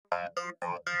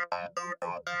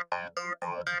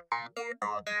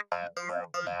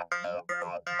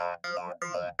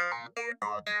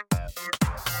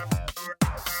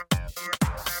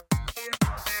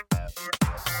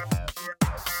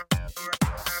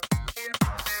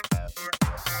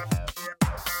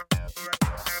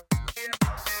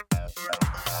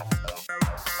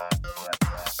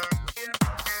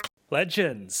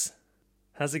Legends,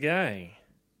 how's it going?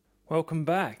 Welcome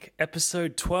back.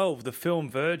 Episode 12, The Film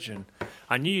Virgin.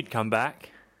 I knew you'd come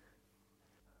back.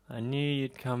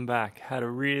 Had a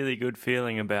really good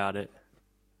feeling about it.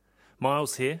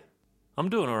 Myles here. I'm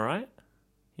doing alright.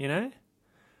 You know?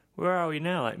 Where are we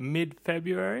now? Like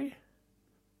mid-February?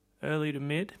 Early to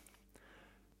mid?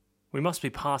 We must be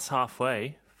past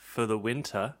halfway for the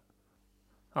winter.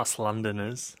 Us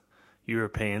Londoners,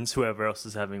 Europeans, whoever else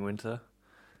is having winter.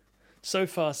 So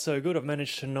far, so good. I've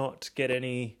managed to not get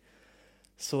any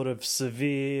sort of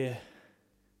severe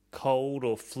cold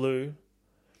or flu.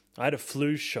 I had a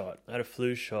flu shot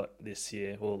this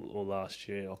year, or last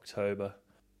year, October.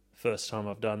 First time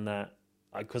I've done that,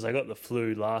 because I got the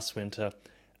flu last winter,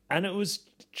 and it was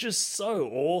just so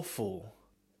awful.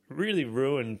 Really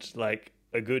ruined like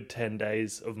a good 10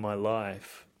 days of my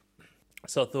life.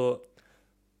 So I thought,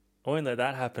 I won't let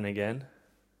that happen again.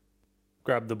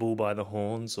 Grab the bull by the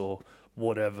horns, or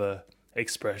whatever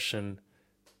expression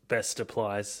best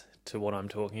applies to what I'm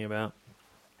talking about.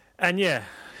 And yeah,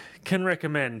 can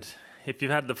recommend, if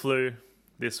you've had the flu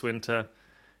this winter,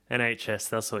 NHS,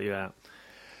 they'll sort you out.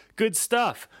 Good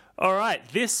stuff. All right,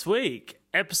 this week,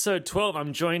 episode 12,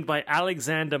 I'm joined by Alex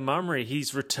Mummery.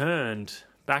 He's returned,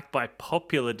 back by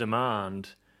popular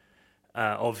demand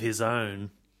of his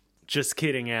own. Just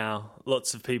kidding, Al.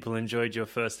 Lots of people enjoyed your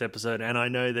first episode, and I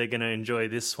know they're going to enjoy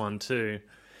this one too.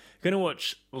 Going to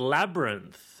watch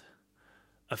Labyrinth,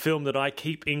 a film that I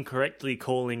keep incorrectly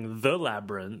calling The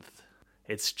Labyrinth.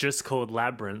 It's just called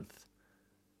Labyrinth.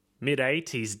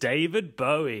 Mid-80s, David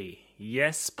Bowie.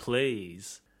 Yes,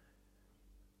 please.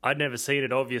 I'd never seen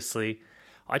it, obviously.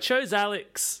 I chose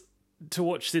Alex to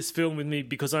watch this film with me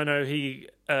because I know he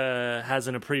has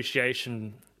an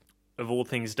appreciation of all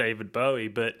things David Bowie,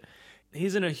 but he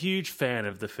isn't a huge fan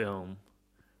of the film,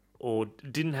 or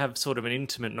didn't have sort of an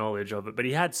intimate knowledge of it, but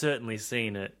he had certainly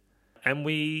seen it, and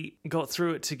we got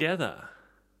through it together.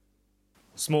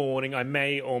 Small warning, I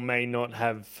may or may not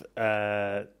have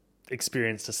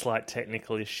experienced a slight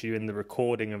technical issue in the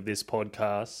recording of this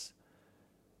podcast.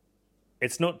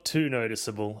 It's not too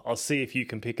noticeable. I'll see if you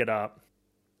can pick it up.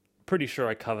 Pretty sure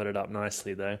I covered it up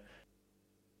nicely, though.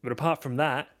 But apart from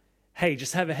that, hey,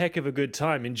 just have a heck of a good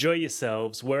time. Enjoy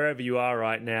yourselves wherever you are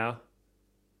right now.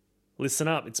 Listen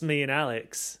up, it's me and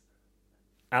Alex.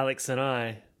 Alex and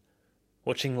I,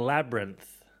 watching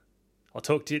Labyrinth. I'll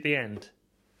talk to you at the end.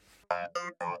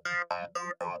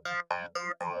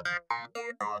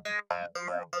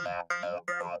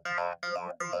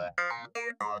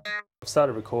 I've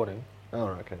started recording. Oh,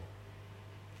 okay.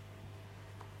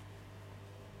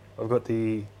 I've got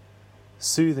the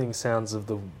soothing sounds of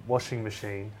the washing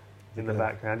machine in the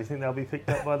background. Do you think they'll be picked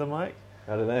up by the mic?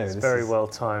 I don't know. It's very well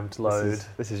timed load.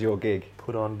 This is your gig.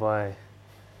 Put on by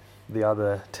the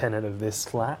other tenant of this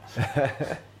flat.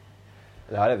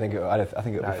 No, I don't think it. I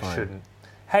think it'll be fine. It shouldn't.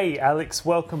 Hey, Alex,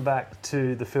 welcome back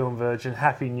to the Film Virgin.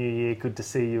 Happy New Year. Good to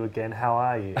see you again. How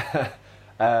are you?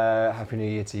 Happy New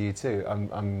Year to you too.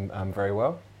 I'm very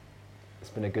well. It's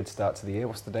been a good start to the year.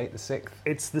 What's the date? The 6th?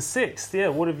 It's the 6th. Yeah.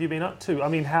 What have you been up to? I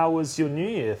mean, how was your New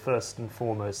Year first and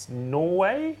foremost?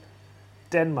 Norway?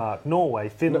 Denmark, Norway,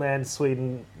 Finland,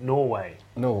 Sweden, Norway.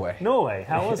 Norway,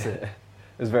 how was it? It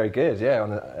was very good,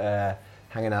 yeah,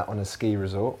 hanging out on a ski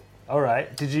resort. All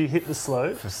right, did you hit the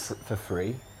slope? For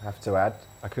free, I have to add.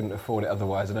 I couldn't afford it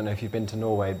otherwise. I don't know if you've been to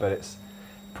Norway, but it's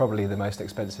probably the most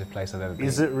expensive place I've ever been.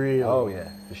 Is it real? Oh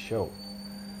yeah, for sure.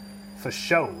 For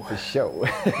show? For show.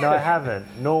 No, I haven't.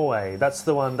 Norway, that's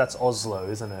the one, that's Oslo,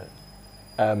 isn't it?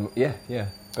 Yeah,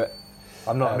 but...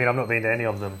 I'm not being to any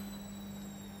of them.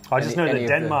 I just know that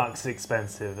Denmark's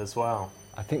expensive as well.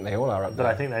 I think they all are up there. But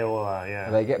I think they all are, yeah.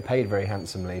 They get paid very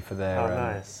handsomely for their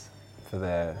nice. for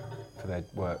their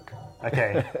work.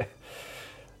 Okay.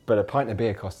 But a pint of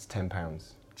beer costs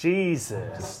 £10.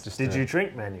 Jesus. Did you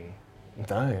drink many?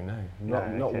 No,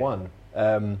 not one.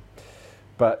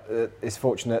 But it's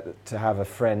fortunate to have a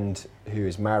friend who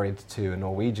is married to a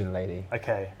Norwegian lady.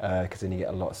 Okay. Because then you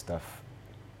get a lot of stuff.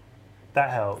 That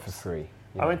helps. For free.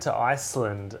 Yeah. I went to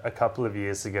Iceland a couple of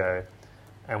years ago,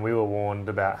 and we were warned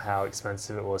about how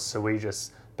expensive it was, so we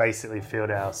just basically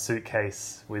filled our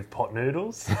suitcase with pot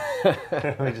noodles. We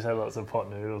just had lots of pot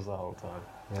noodles the whole time.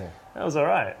 Yeah. That was all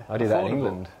right. I do that in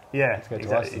England. Yeah, Let's go to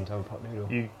exactly. Iceland to have a pot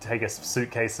noodle. You take a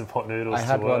suitcase of pot noodles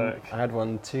to work. I had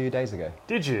one 2 days ago.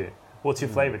 Did you? What's your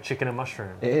flavour? Chicken and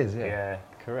mushroom? It is, yeah. Yeah.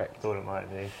 Correct. Thought it might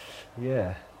be.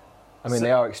 Yeah. I mean,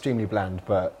 they are extremely bland,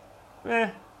 but Eh,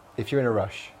 if you're in a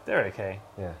rush, they're okay.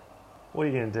 yeah. What are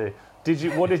you going to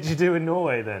do? What did you do in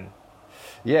Norway then?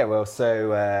 Yeah, well,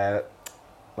 so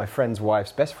my friend's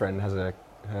wife's best friend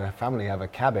her family have a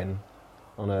cabin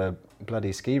on a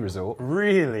bloody ski resort.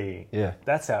 Really? Yeah.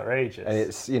 That's outrageous. And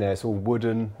it's, it's all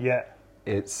wooden. Yeah.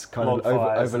 It's kind Log of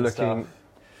fires overlooking.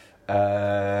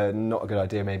 Not a good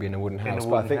idea, maybe in a wooden house. In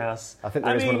a wooden house. I think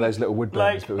there is one of those little wood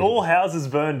burners. Like, all houses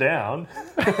burn down.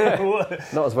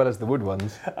 Not as well as the wood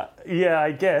ones. Yeah,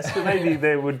 I guess. But maybe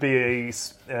there would be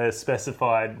a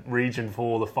specified region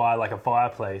for the fire, like a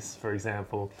fireplace, for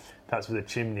example, perhaps with a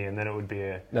chimney, and then it would be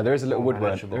a. No, there is a little wood burner.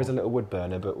 manageable. There is a little wood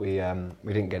burner, but we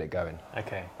didn't get it going.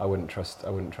 Okay. I wouldn't trust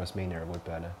me near a wood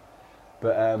burner.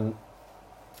 But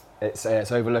it's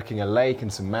overlooking a lake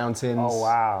and some mountains. Oh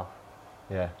wow.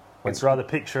 Yeah. It's rather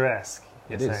picturesque.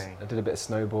 It is. I did a bit of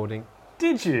snowboarding.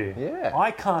 Did you? Yeah. I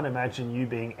can't imagine you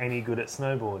being any good at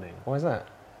snowboarding. Why is that?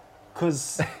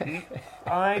 Because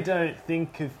I don't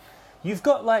think of. You've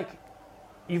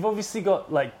obviously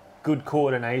got like good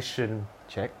coordination.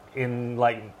 Check. In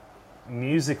like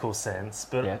musical sense,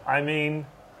 but Yeah. I mean,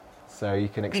 So you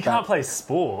can expand. you can't play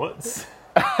sports.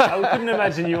 I couldn't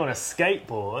imagine you on a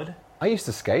skateboard. I used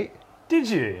to skate Did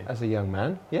you? as a young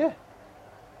man. Yeah.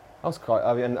 I was quite.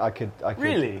 I mean, I could.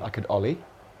 Really? I could ollie,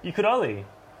 You could ollie.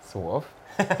 sort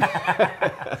of.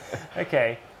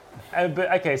 Okay.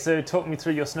 So talk me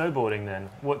through your snowboarding then.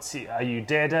 Are you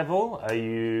daredevil? Are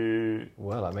you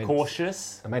Well, I made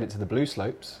cautious? I made it to the blue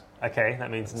slopes. Okay, that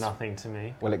means nothing to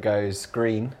me. Well, it goes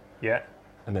green Yeah.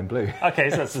 and then blue. Okay,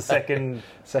 so that's the second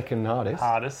Second hardest.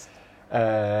 hardest,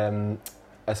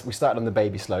 As we started on the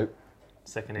baby slope,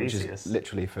 second which easiest. is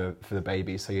literally for the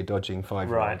babies, so you're dodging 5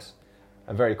 Right. rounds.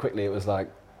 And very quickly it was like,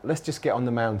 let's just get on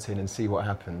the mountain and see what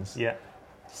happens. Yeah.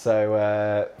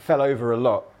 So fell over a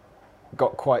lot,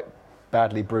 got quite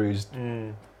badly bruised,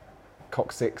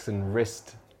 coccyx and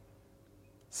wrists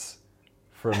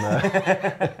from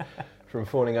from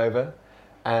falling over.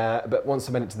 But once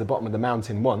I made it to the bottom of the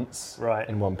mountain once, Right.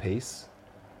 in one piece,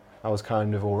 I was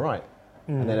kind of all right.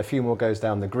 And then a few more goes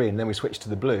down the green. Then we switched to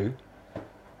the blue,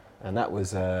 and that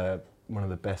was one of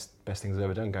the best things I've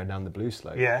ever done, going down the blue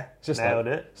slope. Yeah. It's just nailed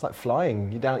like, it. It's like flying.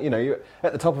 You're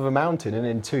at the top of a mountain, and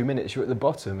in 2 minutes you're at the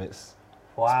bottom.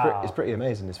 Wow. It's pretty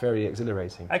amazing. It's very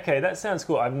exhilarating. Okay, that sounds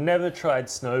cool. I've never tried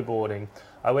snowboarding.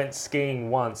 I went skiing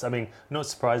once. I mean, not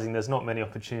surprising, there's not many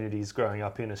opportunities growing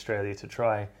up in Australia to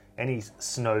try any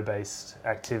snow-based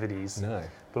activities. No.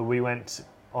 But we went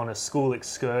on a school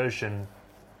excursion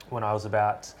when I was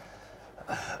about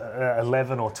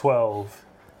 11 or 12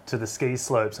 to the ski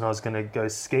slopes, and I was going to go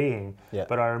skiing. Yeah.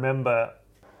 But I remember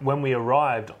when we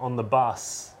arrived on the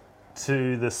bus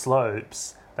to the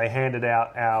slopes, they handed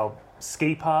out our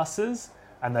ski passes,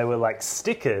 and they were like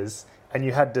stickers, and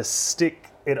you had to stick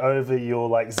it over your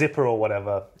like zipper or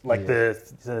whatever, like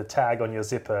the tag on your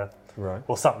zipper, Right.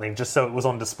 or something, just so it was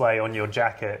on display on your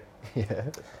jacket. Yeah.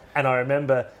 And I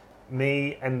remember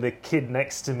me and the kid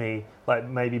next to me, like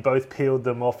maybe both peeled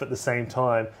them off at the same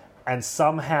time, and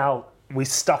somehow we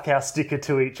stuck our sticker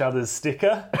to each other's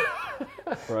sticker.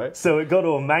 Right. So it got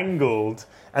all mangled,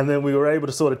 and then we were able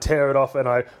to sort of tear it off, and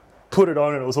I put it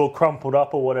on and it was all crumpled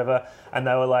up or whatever, and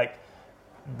they were like,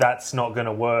 that's not going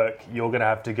to work, you're going to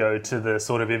have to go to the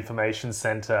sort of information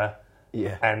centre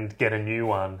Yeah. and get a new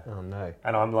one. Oh no.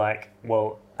 And I'm like,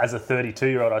 well, as a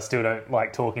 32-year-old, I still don't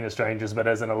like talking to strangers, but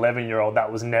as an 11-year-old, that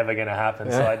was never going to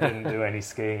happen, so I didn't do any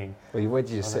skiing. Well, where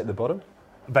did you just sit at the bottom?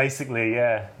 Basically,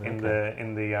 yeah, in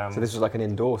the. So this was like an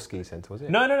indoor ski centre, was it?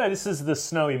 No. This is the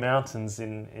Snowy Mountains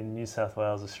in New South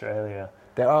Wales, Australia.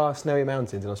 There are snowy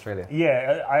mountains in Australia.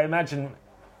 Yeah, I imagine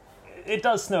it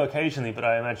does snow occasionally, but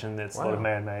I imagine it's a lot of Wow.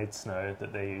 man-made snow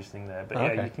that they're using there. But Oh,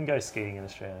 yeah, okay. you can go skiing in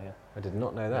Australia. I did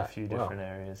not know In that. a few Wow. different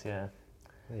areas, yeah.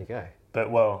 There you go. But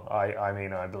well, I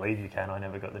mean, I believe you can. I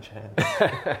never got the chance.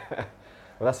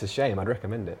 Well, that's a shame. I'd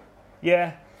recommend it.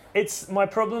 Yeah, my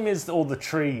problem is all the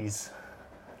trees.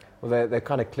 Well, they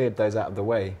kind of cleared those out of the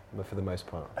way for the most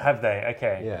part. Have they?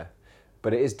 Okay. Yeah,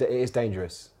 but it is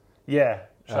dangerous. Yeah.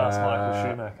 Charles Michael Uh,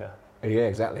 Schumacher. Yeah,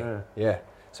 exactly. Yeah. Yeah.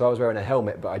 So I was wearing a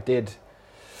helmet, but I did.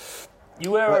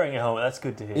 You were wearing a helmet. That's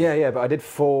good to hear. Yeah, but I did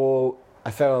fall.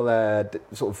 I fell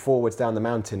sort of forwards down the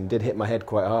mountain. Did hit my head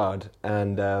quite hard,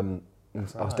 and I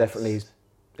was definitely.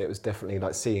 It was definitely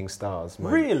like seeing stars.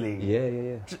 Really?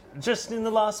 Yeah. Just in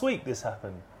the last week, this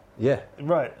happened. Yeah.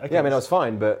 Right. Okay. Yeah, I mean, I was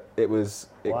fine, but it was.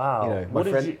 Wow. You know, What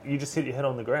did you just hit your head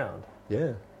on the ground?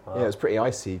 Yeah. Yeah, it was pretty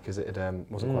icy because it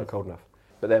wasn't quite cold enough.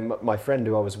 But then my friend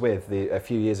who I was with a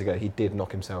few years ago, he did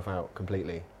knock himself out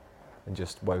completely and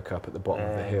just woke up at the bottom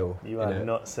of the hill. You are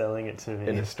not selling it to me.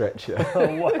 In a stretcher.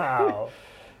 Oh, wow.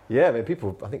 Yeah, I mean,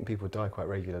 I think people die quite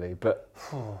regularly, but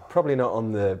probably not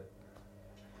on the...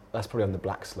 That's probably on the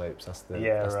black slopes. That's the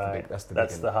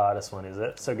the hardest one, is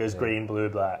it? So it goes green, blue,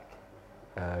 black.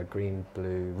 Green,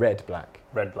 blue, red, black.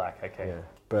 Red, black. Okay. Yeah,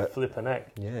 but flippin'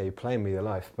 heck. Yeah, you're playing with your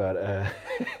life, but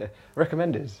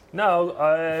recommended.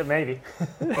 No, maybe.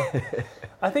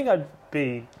 I think I'd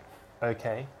be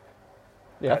okay.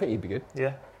 Yeah, I think you'd be good.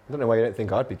 Yeah. I don't know why you don't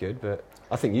think I'd be good, but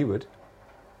I think you would.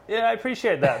 Yeah, I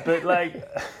appreciate that, but like,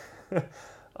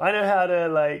 I know how to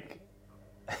like.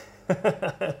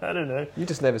 I don't know. You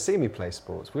just never see me play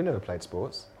sports. We've never played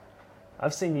sports.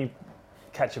 I've seen you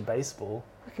catch a baseball.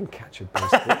 I can catch a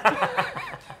baseball.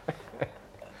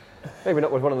 Maybe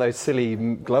not with one of those silly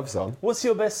gloves on. What's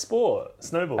your best sport?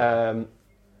 Snowboard.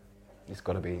 It's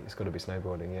got to be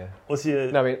snowboarding. Yeah. What's your?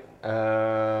 No,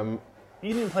 I mean,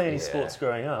 you didn't play any sports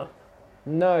growing up.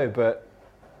 No,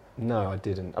 I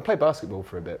didn't. I played basketball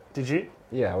for a bit. Did you?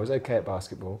 Yeah, I was okay at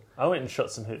basketball. I went and shot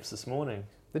some hoops this morning.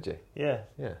 Did you? Yeah.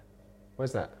 Yeah.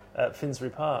 Where's that? At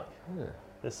Finsbury Park. Yeah.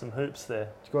 There's some hoops there.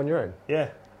 Did you go on your own? Yeah.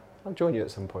 I'll join you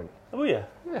at some point. Oh yeah.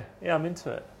 Yeah. Yeah, I'm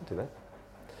into it. I'll do that.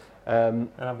 And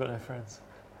I've got no friends.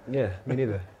 Yeah, me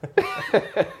neither.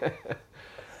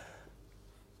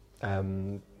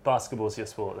 Basketball's your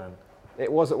sport then?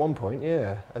 It was at one point,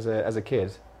 yeah. As a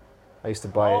kid, I used to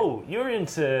buy. Oh, you're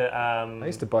into. I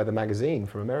used to buy the magazine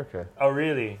from America. Oh,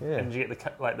 really? Yeah. And did you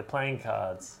get the playing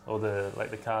cards or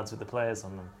the cards with the players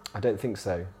on them? I don't think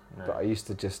so, but I used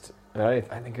to just. I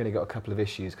think I only got a couple of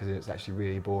issues because it's actually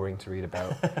really boring to read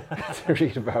about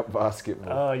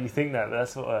basketball. Oh, you think that?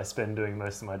 That's what I spend doing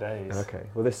most of my days. Okay.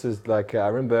 Well, this was like I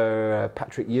remember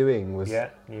Patrick Ewing was. Yeah,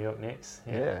 New York Knicks.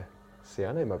 Yeah. See,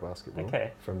 I know my basketball.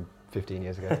 Okay. From 15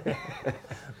 years ago.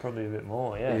 Probably a bit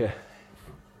more. Yeah. Yeah.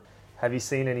 Have you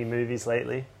seen any movies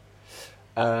lately?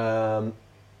 More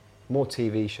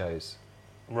TV shows.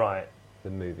 Right.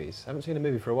 Than movies. I haven't seen a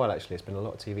movie for a while, actually. It's been a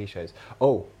lot of TV shows.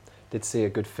 Oh, did see a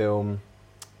good film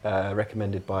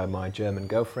recommended by my German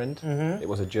girlfriend. Mm-hmm. It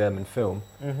was a German film.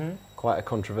 Mm-hmm. Quite a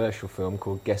controversial film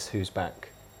called Guess Who's Back.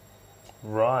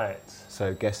 Right.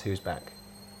 So, guess who's back?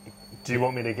 Do you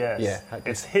want me to guess? Yeah.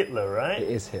 It's Hitler, right? It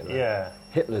is Hitler. Yeah.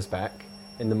 Hitler's back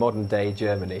in the modern day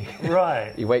Germany.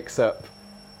 Right. He wakes up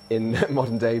in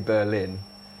modern day Berlin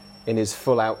in his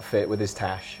full outfit with his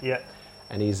tash. Yeah.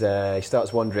 And he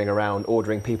starts wandering around,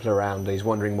 ordering people around. He's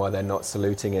wondering why they're not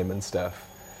saluting him and stuff.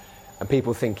 And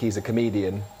people think he's a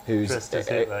comedian who's dressed as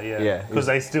Hitler. Yeah. Because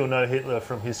they still know Hitler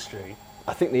from history.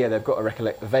 I think they've got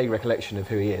a vague recollection of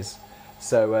who he is.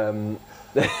 So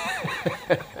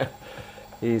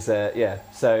he's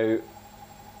So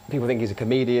people think he's a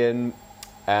comedian,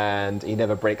 and he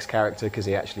never breaks character because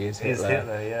he actually is Hitler. He's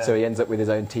Hitler, yeah. So he ends up with his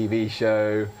own TV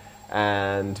show,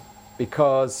 and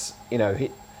because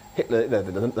Hitler,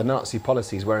 the Nazi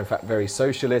policies were in fact very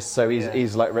socialist. So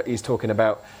he's talking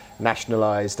about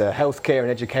nationalised healthcare and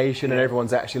education, and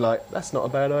everyone's actually like, that's not a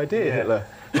bad idea, Hitler.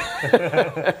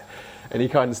 And he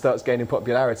kind of starts gaining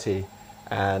popularity,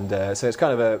 and so it's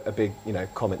kind of a big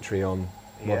commentary on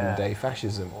modern day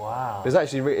fascism. Wow. It's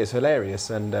actually it's hilarious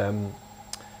and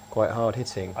quite hard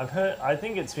hitting. I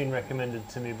think it's been recommended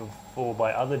to me before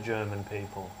by other German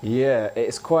people. Yeah,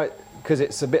 it's quite because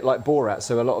it's a bit like Borat,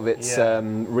 so a lot of it's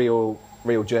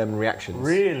real German reactions.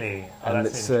 Really? Oh, and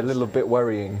it's a little bit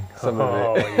worrying, some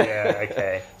of it. Oh, yeah,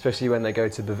 okay. Especially when they go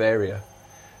to Bavaria,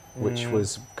 which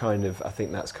was kind of, I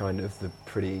think that's kind of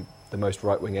the most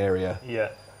right-wing area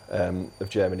of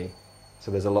Germany. So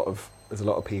there's a lot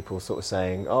of people sort of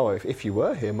saying, oh, if you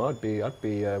were him, I'd be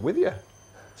with you.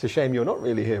 It's a shame you're not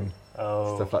really him.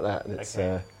 Oh, stuff like that. And it's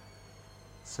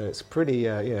so it's pretty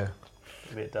a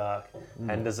bit dark.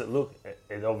 And does it look?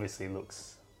 It obviously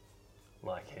looks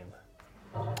like him.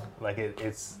 Like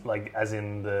it's like as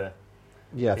in the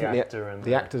I think actor and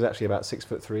the actor's actually about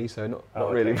 6'3", so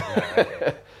not really. No,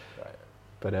 okay. Right.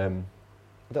 But I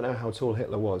don't know how tall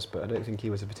Hitler was, but I don't think he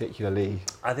was a particularly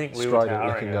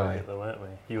strident-looking guy. Hitler, weren't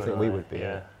we? I think we would be.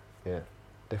 Yeah,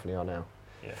 definitely are now.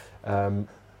 Yeah.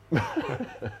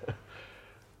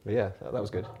 But yeah, that was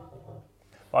good.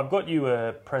 Well, I've got you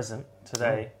a present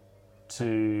today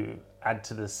to add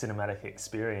to the cinematic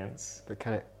experience. But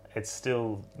can it?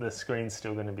 The screen's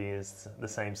still going to be the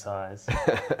same size.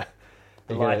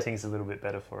 The lighting's a little bit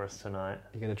better for us tonight.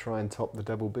 You're going to try and top the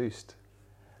double boost?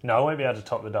 No, I won't be able to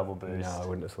top the double boost. No, I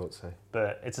wouldn't have thought so.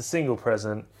 But it's a single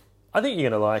present. I think you're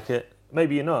going to like it.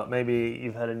 Maybe you're not. Maybe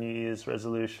you've had a New Year's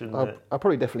resolution. I'll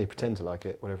probably definitely pretend to like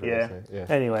it, whatever Yeah. it is. Yeah.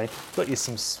 Anyway, got you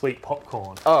some sweet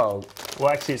popcorn. Oh, Well,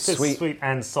 actually, it says Sweet. sweet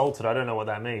and salted. I don't know what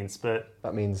that means, but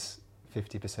that means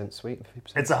 50% sweet and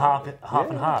 50% it's a half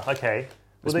and half. Okay.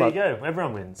 Well, It's there my- you go.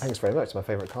 Everyone wins. Thanks very much. It's my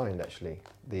favourite kind, actually,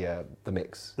 the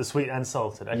mix. The sweet and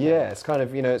salted. Okay. Yeah, it's kind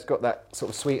of, it's got that sort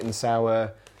of sweet and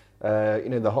sour,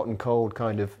 the hot and cold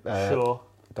kind of Sure.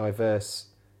 diverse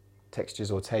textures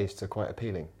or tastes are quite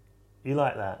appealing. You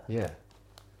like that? Yeah.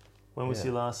 When was Yeah.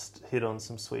 your last hit on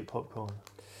some sweet popcorn?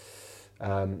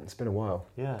 It's been a while.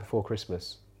 Yeah. Before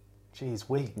Christmas. Jeez,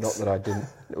 weeks. Not that I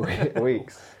didn't...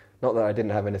 weeks. Not that I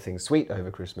didn't have anything sweet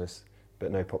over Christmas,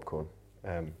 but no popcorn.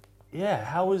 Yeah,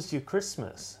 how was your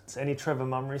Christmas? Any Trevor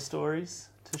Mummery stories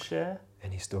to share?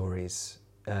 Any stories?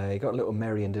 He got a little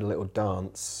merry and did a little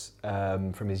dance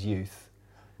from his youth.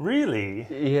 Really?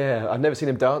 Yeah, I've never seen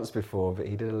him dance before, but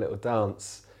he did a little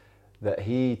dance that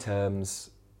he terms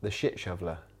the shit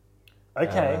shoveler.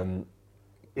 Okay.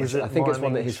 Is it I think it's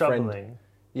one that his shoveling? friend...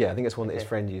 Yeah, I think it's one that his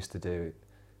friend used to do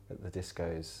at the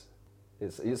discos.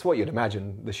 It's what you'd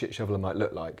imagine the shit shoveler might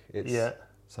look like. It's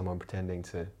someone pretending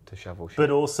to shovel shit. But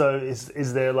also,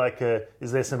 is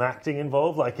there some acting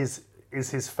involved? Like, is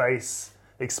his face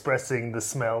expressing the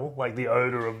smell, like the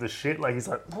odor of the shit? Like he's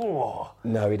like, whoa.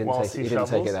 No, he didn't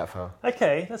take it that far.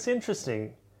 Okay, that's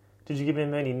interesting. Did you give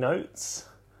him any notes?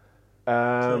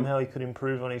 Tell him how he could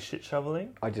improve on his shit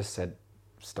shoveling? I just said,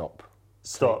 stop.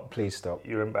 Stop. Please stop.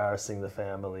 You're embarrassing the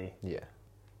family. Yeah.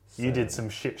 You did some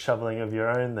shit shoveling of your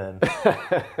own then.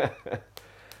 I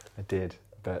did,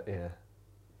 but yeah.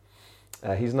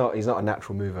 He's not a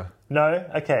natural mover. No?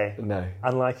 Okay. No.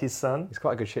 Unlike his son? He's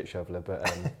quite a good shit shoveler,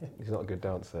 but he's not a good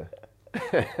dancer.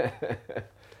 All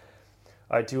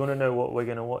right, do you want to know what we're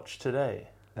going to watch today?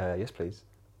 Yes, please.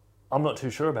 I'm not too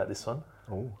sure about this one.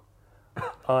 Oh.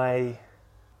 I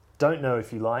don't know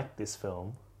if you like this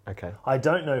film. Okay. I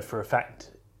don't know for a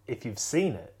fact if you've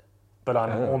seen it, but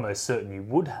I'm almost certain you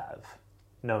would have,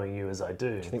 knowing you as I do.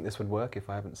 Do you think this would work if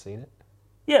I haven't seen it?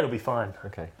 Yeah, it'll be fine.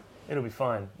 Okay. It'll be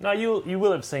fine. No, you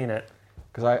will have seen it.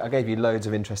 Because I gave you loads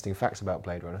of interesting facts about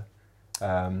Blade Runner.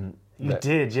 You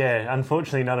did, yeah.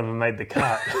 Unfortunately, none of them made the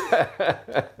cut.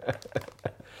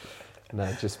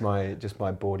 No, just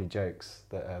my bawdy jokes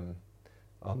that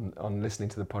on listening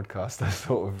to the podcast I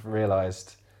sort of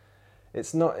realised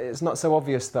it's not so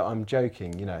obvious that I'm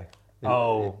joking,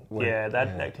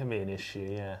 That can be an issue,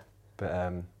 yeah.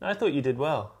 But I thought you did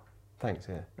well. Thanks,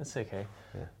 yeah. That's okay.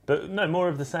 Yeah. But no, more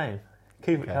of the same.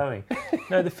 Keep it coming.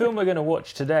 No, the film we're going to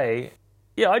watch today,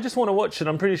 yeah, I just want to watch it.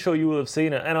 I'm pretty sure you will have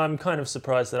seen it, and I'm kind of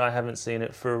surprised that I haven't seen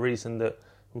it for a reason that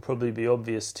will probably be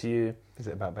obvious to you. Is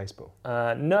it about baseball?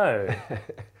 No.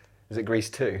 Is it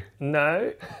Grease 2?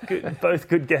 No. Both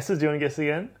good guesses. Do you want to guess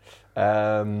again?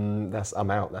 I'm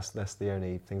out. That's the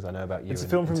only things I know about you. It's a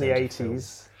film from the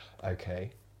 80s. Okay.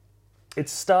 It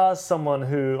stars someone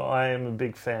who I am a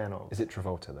big fan of. Is it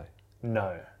Travolta though?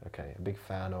 No. Okay, a big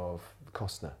fan of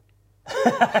Costner.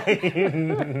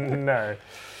 No.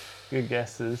 Good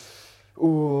guesses.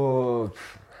 Ooh,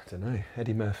 I don't know.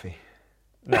 Eddie Murphy.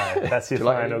 No, that's your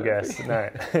final guess. No.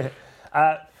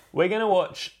 We're going to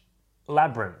watch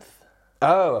Labyrinth.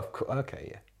 Oh, of course.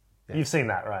 Okay, yeah. You've seen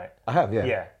that, right? I have, yeah.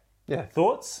 Yeah. Yeah.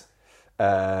 Thoughts?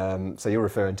 So you're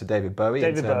referring to David Bowie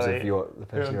David in terms Bowie, of the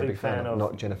person you're a big fan of,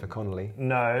 not Jennifer Connelly.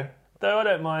 No. Though I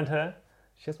don't mind her.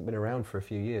 She hasn't been around for a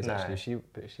few years, actually.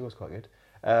 But she was quite good.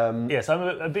 Yes, I'm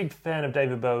a big fan of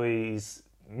David Bowie's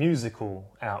musical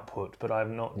output, but I've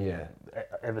not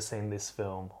ever seen this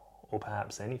film, or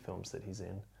perhaps any films that he's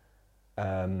in.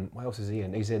 What else is he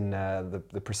in? He's in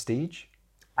the Prestige.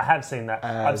 I have seen that.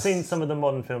 I've seen some of the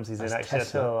modern films he's in, actually. I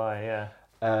tell a lie, yeah.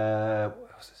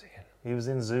 What else is he in? He was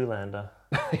in Zoolander.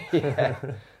 Yeah,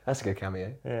 that's a good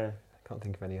cameo. Yeah. I can't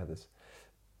think of any others.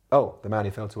 Oh, The Man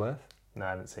Who Fell to Earth. No, I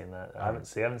haven't seen that. I haven't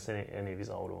seen any of his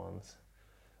older ones.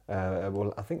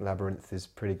 Well, I think Labyrinth is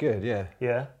pretty good. Yeah.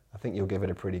 Yeah. I think you'll give it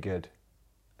a pretty good.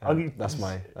 That's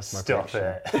my Stop prediction.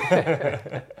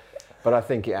 it. But I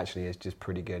think it actually is just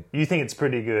pretty good. You think it's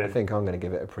pretty good? I think I'm going to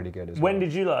give it a pretty good as well. When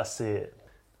did you last see it?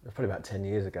 Probably about 10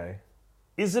 years ago.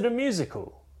 Is it a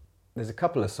musical? There's a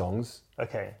couple of songs.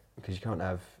 Okay. Because you can't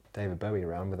have David Bowie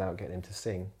around without getting him to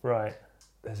sing. Right.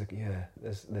 There's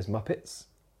Muppets.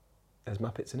 There's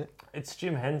Muppets in it. It's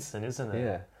Jim Henson, isn't it?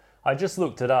 Yeah. I just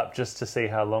looked it up just to see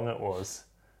how long it was,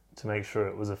 to make sure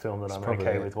it was a film that I'm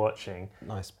okay with watching.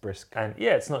 Nice, brisk. And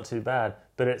yeah, it's not too bad.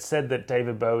 But it said that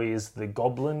David Bowie is the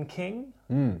Goblin King.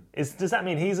 Does that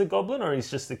mean he's a goblin, or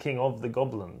he's just the king of the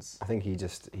goblins? I think he's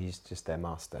just their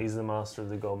master. He's the master of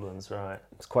the goblins, right?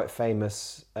 It's quite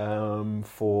famous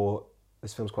for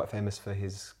this film's quite famous for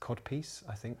his codpiece,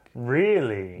 I think.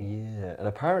 Really? Yeah, and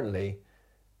apparently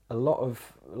a lot of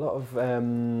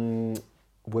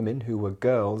women who were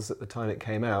girls at the time it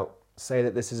came out say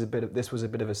that this was a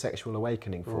bit of a sexual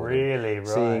awakening for them. Really, right.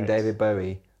 Seeing David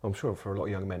Bowie, I'm sure for a lot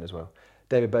of young men as well,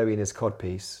 David Bowie in his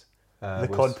codpiece.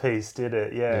 Codpiece did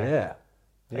it, yeah.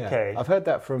 Yeah. Okay. I've heard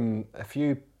that from a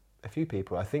few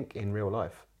people, I think in real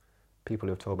life. People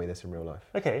who have told me this in real life.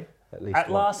 Okay. At least At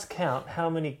one. last count, how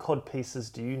many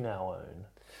codpieces do you now own?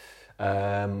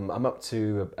 I'm up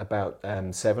to about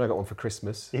 7. I got one for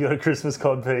Christmas. You got a Christmas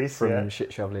codpiece, From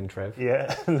Shit Shoveling Trev.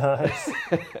 Yeah, nice.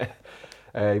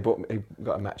 He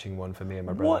got a matching one for me and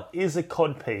my brother. What is a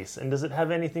codpiece, and does it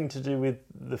have anything to do with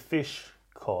the fish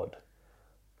cod?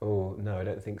 Oh, no, I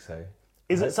don't think so.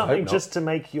 Is I it something hope not. just to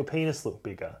make your penis look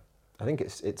bigger? I think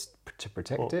it's to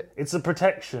protect it. It's a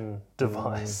protection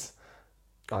device.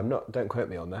 Don't quote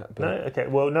me on that. But No? Okay,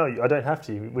 well, no, I don't have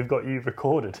to. We've got you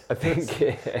recorded. I think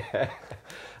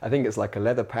it's like a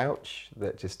leather pouch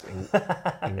that just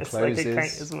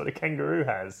encloses. It's what a kangaroo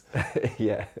has.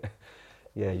 Yeah,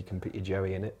 you can put your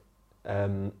joey in it.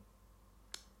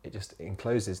 It just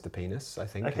encloses the penis, I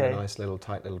think, in a nice little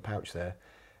tight little pouch there.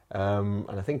 And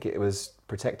I think it was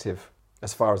protective,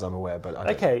 as far as I'm aware. But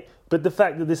I don't but the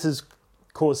fact that this has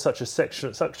caused such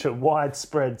a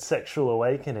widespread sexual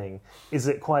awakening, is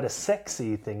it quite a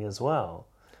sexy thing as well?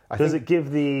 Does it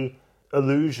give the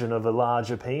illusion of a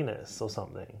larger penis or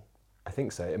something? I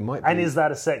think so. It might be. And is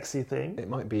that a sexy thing? It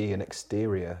might be an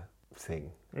exterior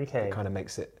thing. Okay. It kind of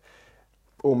makes it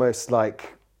almost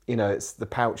like, it's the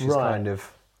pouch is kind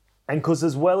of. And because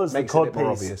as well as the Makes it a bit more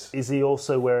codpiece, obvious. is he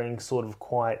also wearing sort of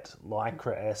quite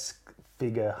lycra-esque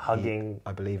figure hugging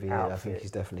I believe he is. outfit? I think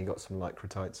he's definitely got some lycra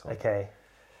tights on. Okay.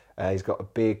 He's got a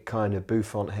big kind of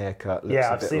bouffant haircut. Looks Yeah,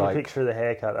 a I've bit seen like, a picture of the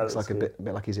haircut. That looks like a bit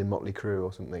like he's in Motley Crue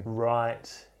or something.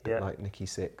 Right. Yeah. Like Nicky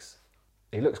Six.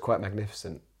 He looks quite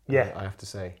magnificent. Yeah. I have to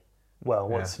say. Well,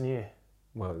 what's new?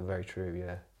 Well, very true.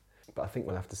 Yeah. But I think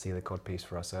we'll have to see the codpiece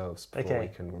for ourselves before we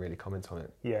can really comment on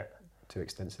it. Yeah. Too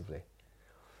extensively.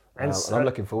 And And I'm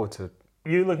looking forward to.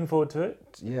 You looking forward to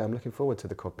it? Yeah, I'm looking forward to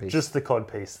the codpiece. Just the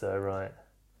codpiece, though, right?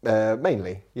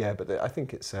 Mainly, yeah. But I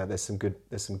think it's there's some good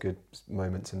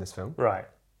moments in this film, Right.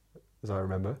 as I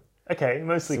remember. Okay,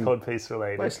 mostly codpiece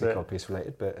related. Mostly codpiece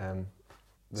related, but.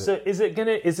 So is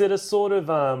it a sort of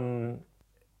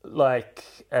like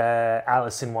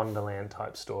Alice in Wonderland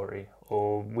type story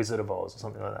or Wizard of Oz or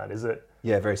something like that? Is it?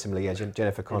 Yeah, very similar. Yeah,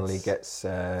 Jennifer Connelly gets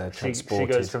transported.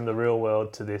 She goes from the real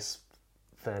world to this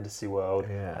fantasy world,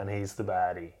 and he's the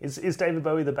baddie. Is David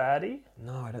Bowie the baddie?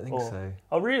 No, I don't think so.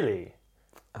 Oh, really?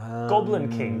 Goblin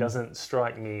King doesn't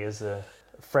strike me as a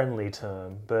friendly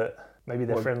term, but maybe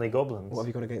they're friendly goblins. What have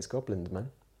you got against goblins, man?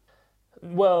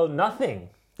 Well, nothing.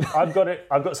 I've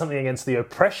got something against the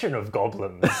oppression of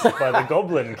goblins by the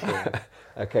Goblin King.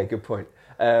 Okay, good point.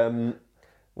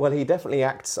 Well, he definitely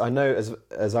acts. I know,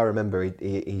 as I remember,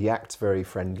 he acts very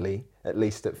friendly, at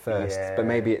least at first. Yeah. But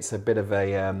maybe it's a bit of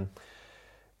a,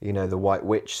 the White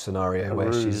Witch scenario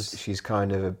where she's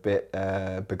kind of a bit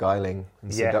beguiling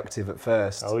and seductive at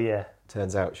first. Oh yeah.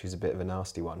 Turns out she's a bit of a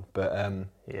nasty one. But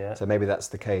so maybe that's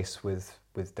the case with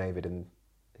David in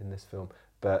this film.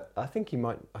 But I think he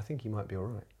might be all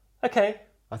right. Okay.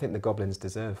 I think the goblins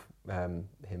deserve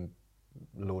him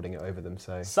lording it over them.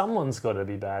 So someone's got to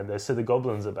be bad though. So the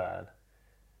goblins are bad.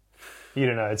 You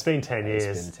don't know. It's been 10 years.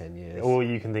 It's been 10 years. All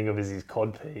you can think of is his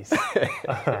codpiece.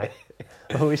 All right.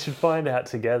 Well, we should find out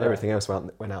together. Everything else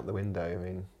went out the window. I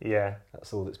mean, yeah,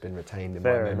 that's all that's been retained in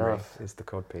Fair my memory enough. is the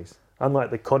codpiece. Unlike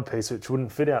the codpiece, which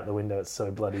wouldn't fit out the window. It's so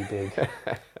bloody big.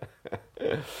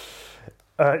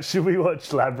 Should we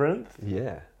watch Labyrinth?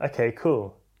 Yeah. Okay,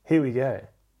 cool. Here we go.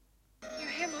 You're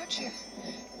him, aren't you?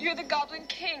 You're the Goblin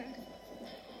King.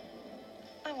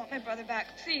 I want my brother back,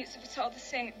 please, if it's all the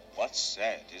same. What's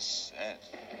said is said.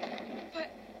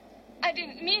 But I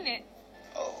didn't mean it.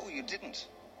 Oh, you didn't.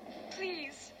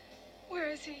 Please. Where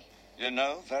is he? You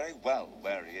know very well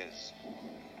where he is.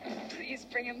 Please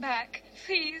bring him back.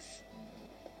 Please.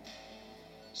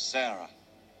 Sarah,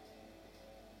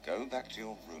 go back to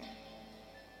your room.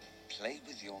 Play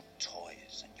with your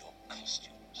toys and your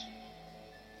costumes.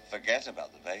 Forget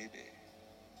about the baby.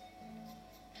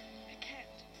 I can't.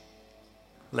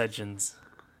 Legends.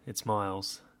 It's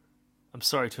Myles. I'm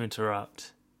sorry to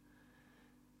interrupt.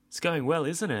 It's going well,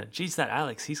 isn't it? Geez, that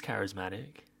Alex, he's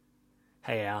charismatic.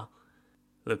 Hey, Al.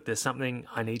 Look, there's something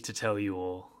I need to tell you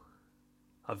all.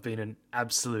 I've been an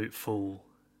absolute fool.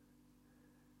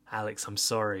 Alex, I'm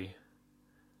sorry.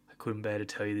 I couldn't bear to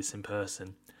tell you this in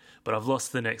person. But I've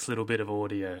lost the next little bit of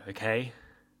audio, okay?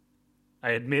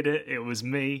 I admit it, it was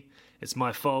me. It's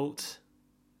my fault.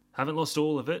 Haven't lost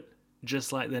all of it,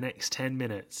 just like the next 10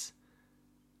 minutes.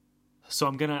 So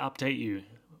I'm going to update you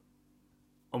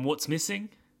on what's missing.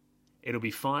 It'll be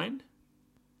fine,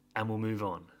 and we'll move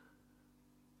on.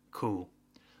 Cool.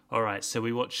 Alright, so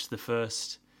we watched the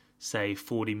first, say,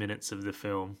 40 minutes of the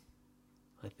film,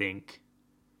 I think.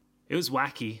 It was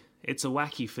wacky. It's a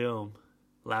wacky film,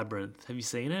 Labyrinth. Have you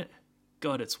seen it?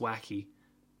 God, it's wacky.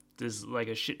 There's like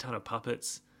a shit ton of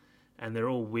puppets, and they're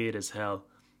all weird as hell.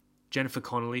 Jennifer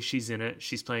Connelly, she's in it.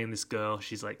 She's playing this girl.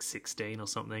 She's like 16 or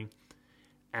something.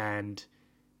 And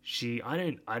she, I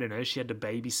don't know, she had to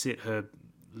babysit her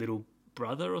little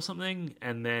brother or something.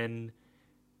 And then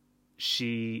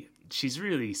she's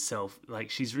really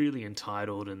she's really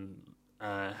entitled and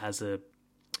has a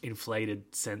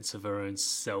inflated sense of her own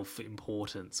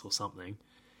self-importance or something.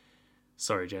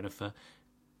 Sorry, Jennifer.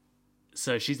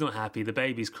 So she's not happy. The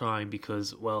baby's crying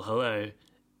because, well, hello,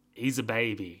 he's a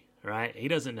baby, right? He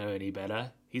doesn't know any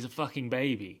better. He's a fucking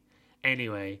baby.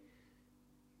 Anyway,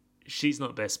 she's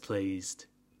not best pleased.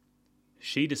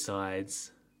 She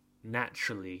decides,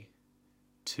 naturally,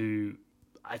 to,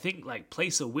 I think, like,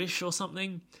 place a wish or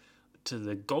something to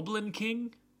the Goblin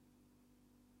King.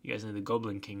 You guys know the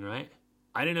Goblin King, right?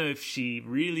 I don't know if she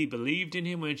really believed in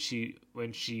him when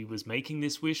she was making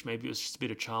this wish. Maybe it was just a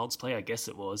bit of child's play. I guess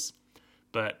it was.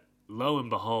 But lo and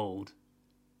behold,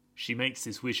 she makes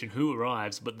this wish, and who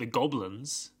arrives but the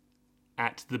goblins,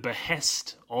 at the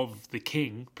behest of the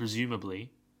king,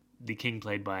 presumably. The king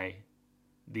played by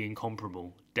the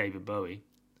incomparable David Bowie,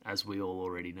 as we all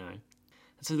already know. And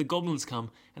so the goblins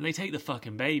come, and they take the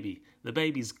fucking baby. The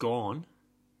baby's gone.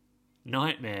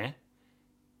 Nightmare.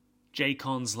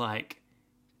 J-Con's like,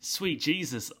 sweet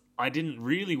Jesus, I didn't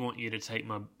really want you to take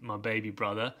my baby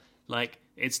brother. Like,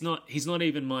 he's not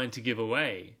even mine to give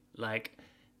away. Like,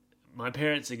 my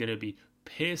parents are going to be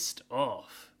pissed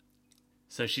off.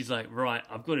 So she's like, right,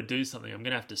 I've got to do something. I'm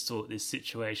going to have to sort this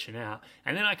situation out.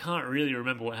 And then I can't really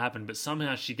remember what happened, but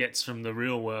somehow she gets from the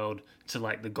real world to,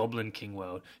 like, the Goblin King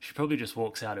world. She probably just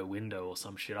walks out a window or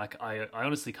some shit. I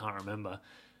honestly can't remember.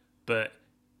 But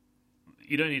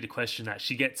you don't need to question that.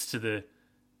 She gets to the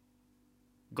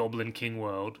Goblin King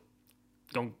world.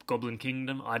 Goblin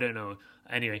Kingdom? I don't know.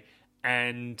 Anyway,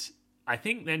 and I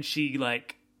think then she,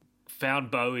 like,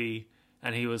 found Bowie,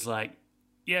 and he was like,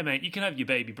 yeah, mate, you can have your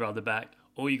baby brother back.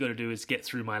 All you got to do is get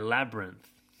through my labyrinth.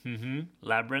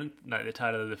 Labyrinth, like the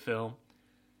title of the film.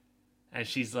 And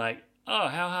she's like, oh,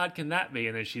 how hard can that be?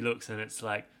 And then she looks, and it's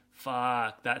like,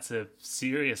 fuck, that's a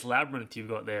serious labyrinth you've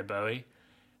got there, Bowie.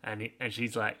 And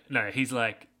she's like, no, he's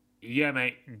like, yeah,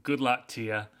 mate, good luck to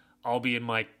you. I'll be in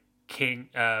my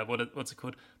what's it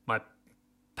called? My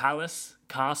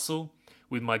castle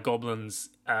with my goblins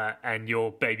and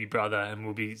your baby brother, and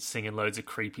we'll be singing loads of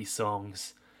creepy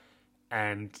songs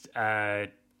and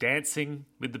dancing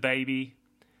with the baby.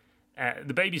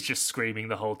 The baby's just screaming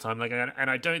the whole time, like, and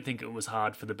I don't think it was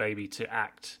hard for the baby to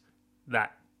act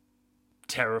that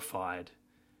terrified,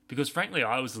 because frankly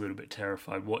I was a little bit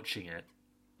terrified watching it.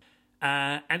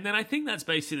 And then I think that's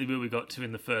basically where we got to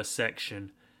in the first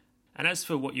section. And as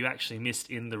for what you actually missed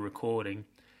in the recording,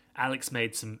 Alex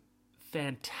made some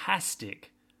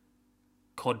fantastic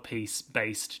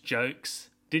codpiece-based jokes.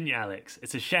 Didn't you, Alex?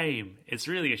 It's a shame. It's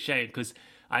really a shame, because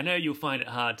I know you'll find it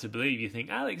hard to believe. You think,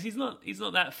 Alex, he's not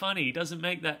that funny. He doesn't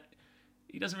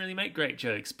really make great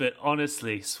jokes. But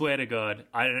honestly, swear to God,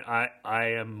 I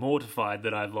am mortified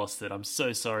that I've lost it. I'm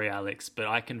so sorry, Alex, but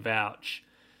I can vouch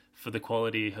for the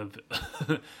quality of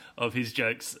of his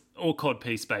jokes. All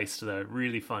codpiece based though,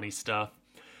 really funny stuff.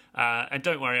 And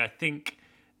don't worry, I think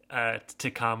to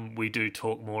come we do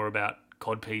talk more about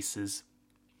codpieces.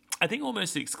 I think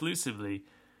almost exclusively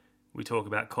we talk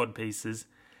about codpieces.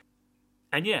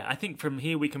 And yeah, I think from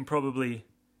here we can probably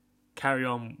carry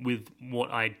on with what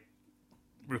I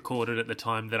recorded at the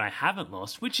time that I haven't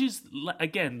lost, which is,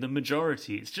 again, the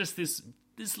majority. It's just this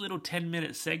little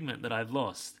 10-minute segment that I've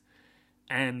lost.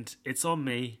 And it's on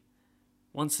me.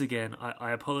 Once again,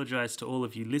 I apologise to all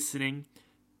of you listening.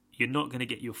 You're not going to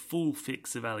get your full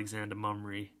fix of Alexander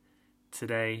Mummery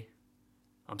today.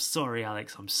 I'm sorry,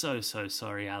 Alex. I'm so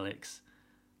sorry, Alex.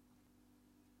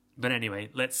 But anyway,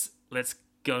 let's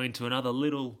go into another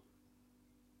little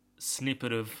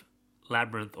snippet of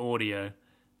Labyrinth audio,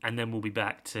 and then we'll be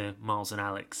back to Myles and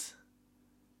Alex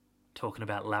talking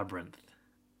about Labyrinth.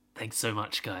 Thanks so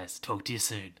much, guys. Talk to you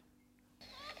soon.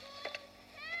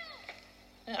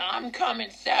 I'm coming,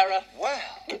 Sarah. Well,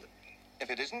 if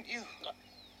it isn't you.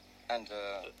 And,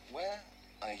 where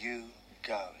are you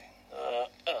going?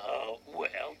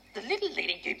 Well, the little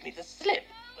lady gave me the slip,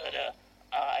 but,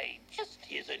 I just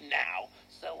hears her now,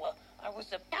 so, I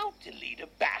was about to lead her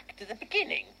back to the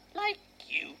beginning, like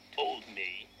you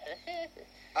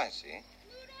I see.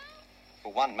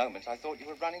 For one moment, I thought you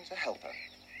were running to help her.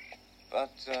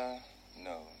 But,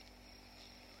 no.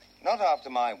 Not after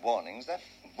my warnings. That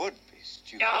would be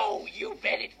stupid. Oh, you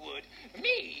bet it would.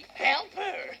 Me help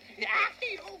her after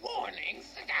your warnings.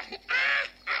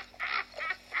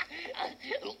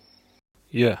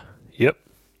 Yeah. Yep.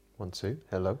 1, 2.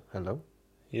 Hello, hello.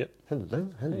 Yep. Hello,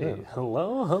 hello. Hey,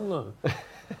 hello.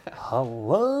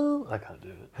 Hello. I can't do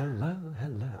it. Hello,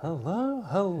 hello.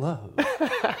 Hello.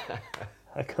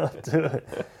 I can't do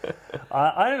it.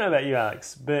 I don't know about you,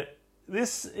 Alex, but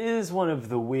this is one of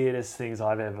the weirdest things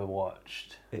I've ever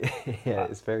watched. Yeah,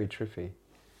 it's very trippy.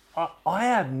 I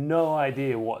have no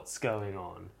idea what's going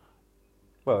on.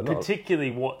 Well, not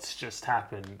Particularly what's just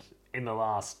happened in the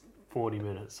last 40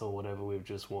 minutes or whatever we've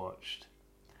just watched.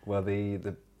 well.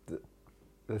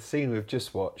 The scene we've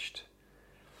just watched,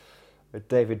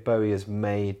 David Bowie has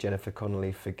made Jennifer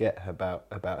Connelly forget about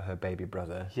her baby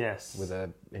brother. Yes. With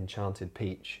a enchanted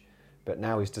peach, but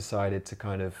now he's decided to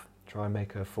kind of try and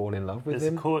make her fall in love with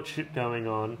There's him. a courtship going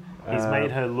on. He's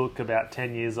made her look about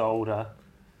 10 years older.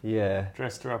 Yeah.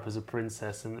 Dressed her up as a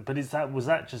princess, but was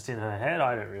that just in her head?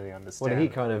 I don't really understand.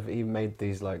 Well, he made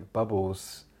these like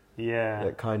bubbles yeah,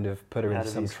 that kind of put her out into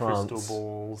of some these trance. crystal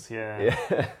balls. Yeah,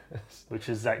 Yeah. which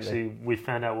is actually we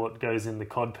found out what goes in the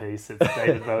codpiece. It's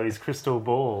David Bowie's crystal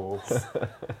balls.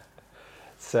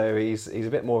 So he's a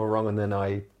bit more of a wrong one than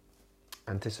I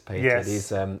anticipated. Yes.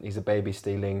 He's a baby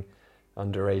stealing,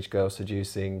 underage girl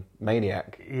seducing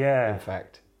maniac. Yeah, In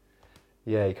fact.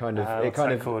 Yeah, he kind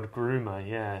of called groomer.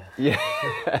 Yeah,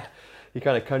 yeah. He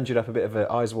kind of conjured up a bit of an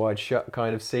eyes wide shut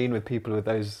kind of scene with people with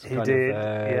those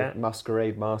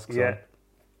masquerade masks on.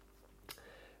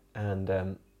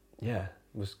 And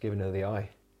was giving her the eye.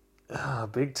 Ah,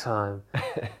 big time.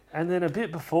 And then a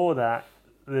bit before that,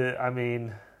 the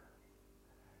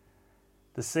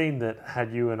scene that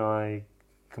had you and I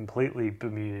completely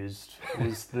bemused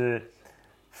was the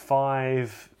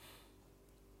 5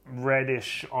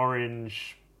 reddish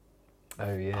orange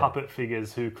puppet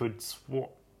figures who could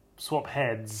swap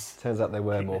heads. Turns out there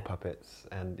were more puppets,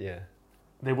 and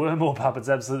there were more puppets.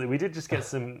 Absolutely, we did just get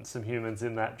some humans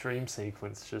in that dream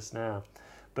sequence just now.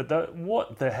 But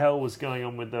what the hell was going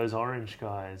on with those orange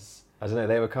guys? I don't know.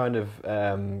 They were kind of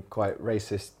quite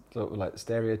racist, sort of like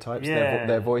stereotypes. Yeah.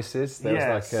 Their voices. There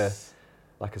Yes. was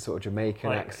like a sort of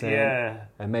Jamaican accent, yeah.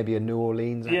 and maybe a New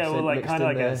Orleans accent. Yeah, well, like mixed kind of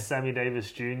in like there. a Sammy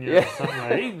Davis Jr. or something.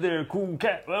 Like, hey there, cool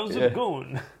cat, how's it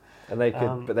going? And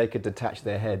they could detach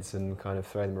their heads and kind of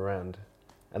throw them around.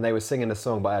 And they were singing a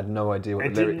song, but I had no idea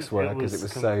what the lyrics were because it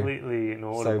was completely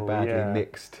inaudible. so badly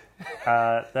mixed.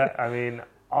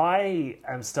 I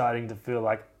am starting to feel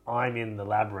like I'm in the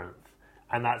labyrinth,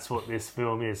 and that's what this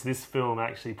film is. This film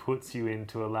actually puts you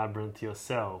into a labyrinth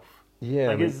yourself.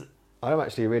 Yeah, I'm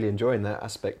actually really enjoying that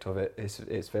aspect of it.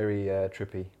 It's very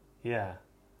trippy. Yeah,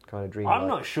 kind of dreamlike. I'm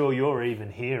not sure you're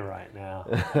even here right now.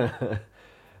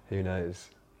 Who knows?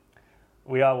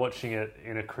 We are watching it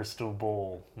in a crystal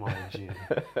ball, mind you.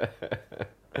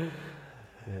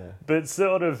 Yeah. But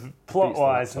sort of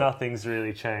plot-wise, nothing's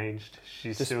really changed.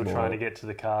 She's Just still more. trying to get to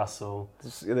the castle.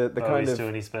 The kind He's of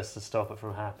doing his best to stop it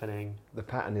from happening. the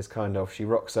pattern is kind of she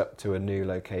rocks up to a new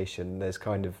location. There's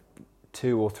kind of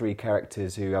 2 or 3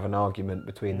 characters who have an argument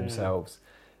between themselves,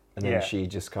 and then she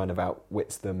just kind of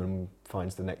outwits them and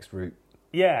finds the next route.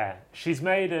 Yeah, she's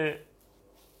made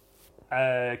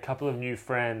a couple of new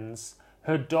friends.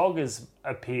 Her dog has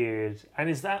appeared, and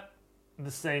is that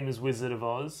the same as Wizard of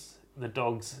Oz? The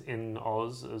dog's in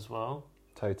Oz as well.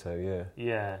 Toto, yeah.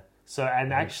 Yeah. So,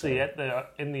 and actually,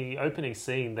 in the opening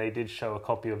scene, they did show a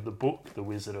copy of the book, The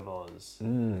Wizard of Oz.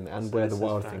 And So where this the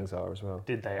is wild that. things are as well.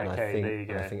 Did they? And Okay, there you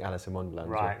go. And I think Alice in Wonderland.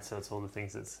 Right, so it's all the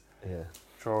things it's Yeah.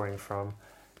 drawing from.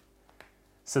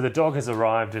 So the dog has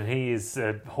arrived, and he is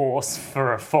a horse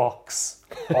for a fox,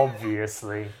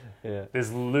 obviously. Yeah.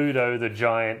 There's Ludo, the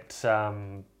giant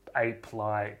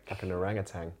ape-like Like an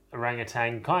orangutan.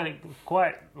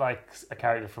 quite like a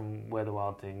character from Where the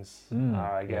Wild Things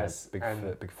Are, I guess.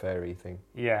 Yeah, big furry thing.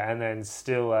 Yeah, and then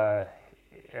still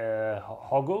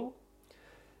Hoggle.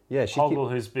 Yeah, Hoggle,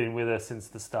 who's been with her since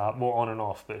the start, more on and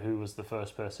off, but who was the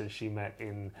first person she met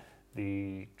in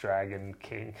the Dragon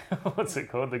King? What's it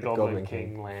called? The Goblin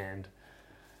King land.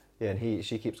 Yeah, and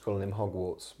she keeps calling him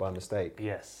Hogwarts by mistake.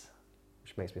 Yes.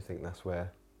 Which makes me think that's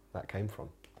where that came from.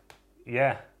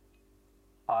 Yeah.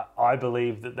 I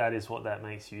believe that is what that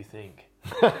makes you think.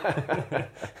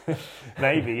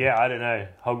 Maybe, yeah, I don't know.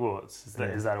 Hogwarts,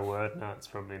 is that a word? No, it's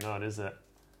probably not, is it?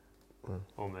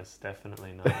 Almost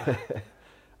definitely not.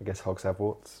 I guess hogs have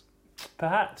warts.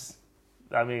 Perhaps.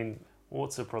 I mean,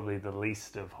 warts are probably the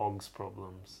least of hogs'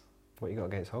 problems. What you got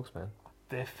against hogs, man?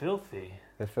 They're filthy.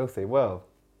 They're filthy. Well,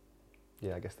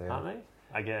 yeah, I guess they Aren't are. they?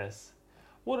 I guess.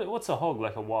 What's a hog?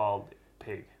 Like a wild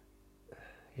pig?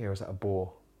 Yeah, or is that a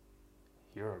boar?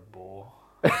 You're a boar.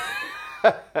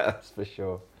 That's for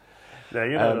sure. No,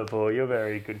 you're not a boar. You're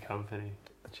very good company.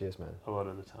 Cheers, man. A lot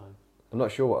of the time. I'm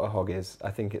not sure what a hog is.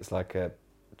 I think it's like a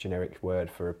generic word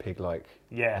for a pig-like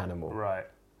animal. Right.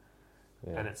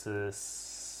 Yeah. And it's a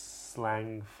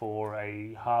slang for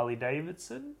a Harley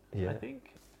Davidson, I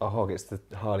think. A hog, it's the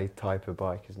Harley type of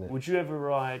bike, isn't it? Would you ever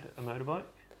ride a motorbike?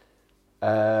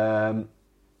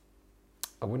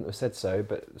 I wouldn't have said so,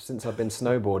 but since I've been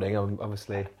snowboarding, I'm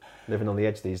obviously living on the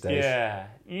edge these days. Yeah,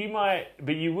 you might,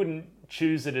 but you wouldn't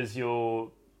choose it as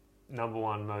your number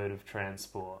one mode of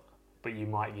transport, but you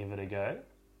might give it a go.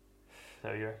 Is that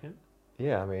what you reckon?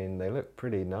 Yeah, I mean, they look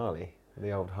pretty gnarly,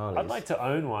 the old Harleys. I'd like to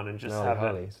own one and just Gnarly have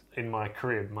Harleys. it in my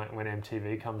crib when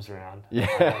MTV comes around. Yeah.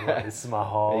 Like, this is my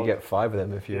hog. You get 5 of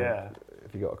them if you Yeah.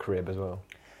 got a crib as well.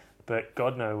 But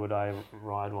God know would I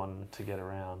ride one to get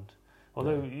around.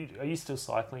 Although, are you still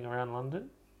cycling around London?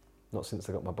 Not since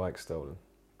I got my bike stolen.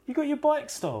 You got your bike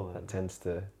stolen? That tends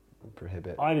to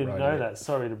prohibit I didn't know riding that.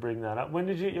 Sorry to bring that up. When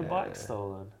did you get your bike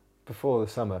stolen? Before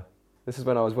the summer. This is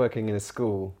when I was working in a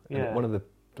school, and Yeah. one of the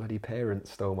bloody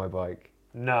parents stole my bike.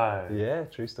 No. Yeah,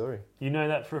 true story. You know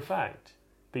that for a fact?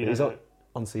 But you He's don't know.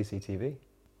 on CCTV.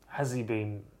 Has he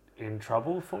been in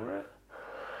trouble for it?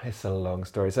 It's a long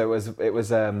story. So it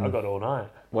was I got all night.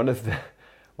 one of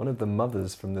the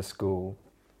mothers from the school.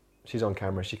 She's on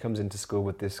camera. She comes into school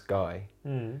with this guy.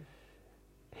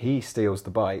 He steals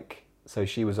the bike, so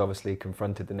she was obviously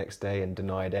confronted the next day and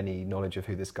denied any knowledge of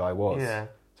who this guy was. Yeah.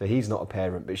 So he's not a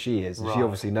parent, but she is. Right. She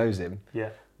obviously knows him, Yeah.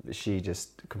 but she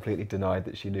just completely denied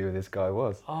that she knew who this guy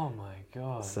was. Oh my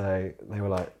God. So they were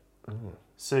like,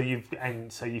 So you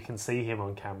can see him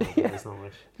on camera. But there's not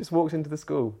much. just walks into the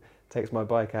school, takes my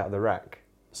bike out of the rack.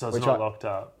 So it's Which not I- locked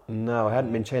up. No, I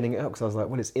hadn't been chaining it up because I was like,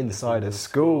 well, it's inside a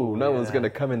school. No one's yeah. going to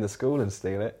come in the school and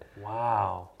steal it.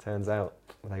 Wow. Turns out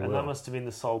they And will. that must have been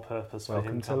the sole purpose for him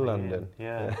Welcome to coming London. in.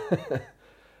 Yeah.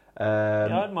 Um,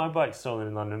 Yeah, I had my bike stolen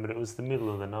in London, but it was the middle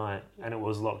of the night, and it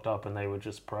was locked up, and they were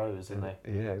just pros, and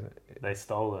they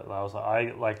stole it. I was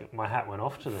like, my hat went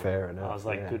off to them. Fair enough, I was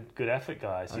like, yeah. good effort,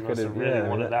 guys. I You must have could've- really yeah,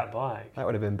 wanted that bike. That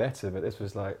would have been better, but this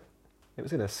was like, it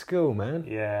was in a school, man.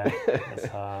 Yeah, that's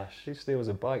harsh. Who steals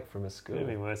a bike from a school? It would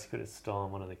have been worse. You could have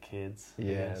stolen one of the kids. I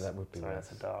Yeah, guess. that would be Sorry, worse.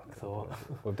 that's a dark thought.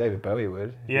 Well, David Bowie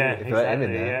would. Yeah, if you let him exactly.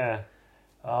 in there. Yeah.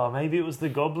 Oh, maybe it was the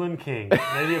Goblin King.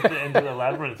 Maybe you have to enter the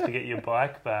labyrinth to get your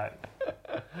bike back.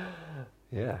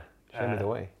 Yeah, show me the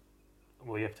way.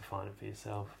 Well, you have to find it for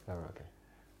yourself. Oh, okay.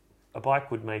 A bike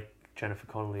would make Jennifer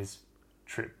Connelly's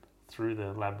trip through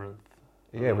the labyrinth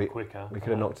a Yeah, little quicker. we could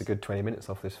have knocked a good 20 minutes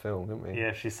off this film, couldn't we?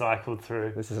 Yeah, she cycled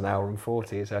through. This is an hour and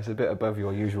 40, so it's a bit above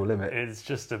your usual limit. It's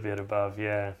just a bit above,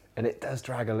 yeah. And it does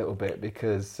drag a little bit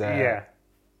because Yeah.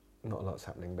 not a lot's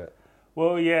happening, but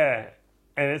Well, yeah.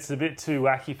 And it's a bit too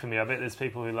wacky for me. I bet there's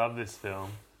people who love this film.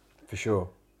 for sure.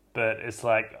 But it's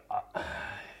like,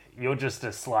 you're just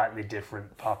a slightly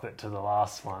different puppet to the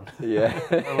last one. Yeah.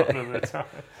 A lot of the time.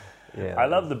 Yeah. I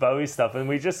love the Bowie stuff, and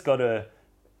we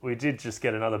did just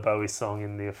get another Bowie song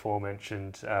in the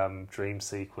aforementioned dream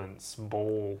sequence,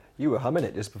 Ball. You were humming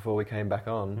it just before we came back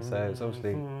on, so it's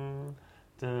obviously...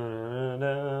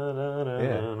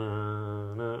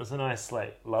 It's a nice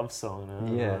love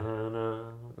song. Yeah.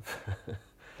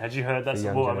 Had you heard that For song?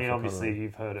 young Well, I mean, Jennifer obviously Connelly.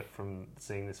 you've heard it from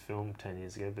seeing this film 10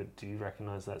 years ago, but do you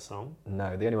recognise that song?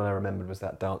 No, the only one I remembered was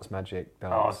that Dance Magic Oh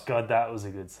Dance. God, that was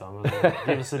a good song. Wasn't it?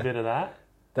 Give us a bit of that.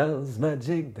 Dance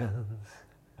Magic Dance.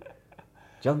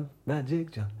 Jump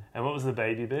Magic Jump. And what was the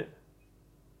baby bit?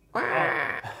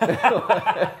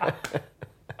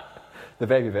 The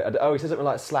baby bit. Oh, he says something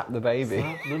like slap the baby.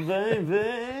 Slap the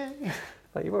baby,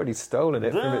 Like, you've already stolen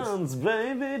it from its... dance,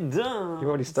 baby, dance. You've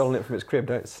already stolen it from its crib.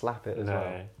 Don't slap it as well.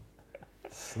 No.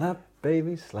 Slap,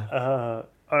 baby, slap. All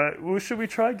right, well, should we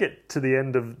try and get to the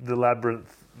end of the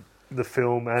Labyrinth, the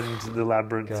film, and the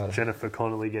Labyrinth, God. Jennifer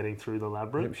Connelly getting through the I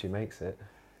hope Labyrinth? she makes it.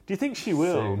 Do you think she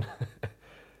will? Soon.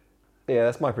 Yeah,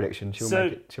 that's my prediction. She'll So,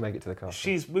 make it. She'll make it to the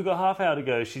castle. We've got half hour to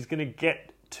go. She's going to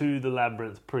get to the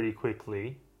Labyrinth pretty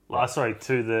quickly. Sorry,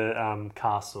 to the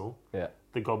castle, Yeah.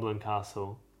 the Goblin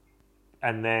Castle.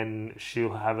 And then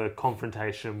she'll have a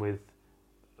confrontation with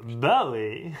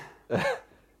Bowie.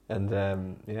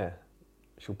 And yeah,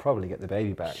 she'll probably get the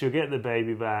baby back. She'll get the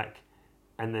baby back,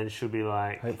 and then she'll be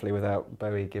like, Hopefully without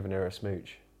Bowie giving her a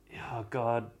smooch, oh,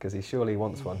 God, because he surely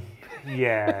wants one.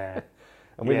 yeah.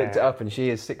 And we Yeah. looked it up, and she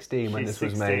is 16 when She's this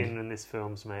was 16 made. when this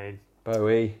film's made.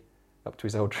 Bowie, up to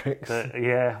his old tricks. But,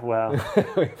 yeah, well,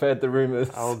 We've heard the rumours.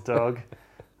 old dog.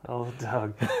 Oh,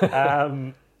 Doug.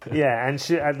 Yeah,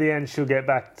 and at the end she'll get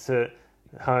back to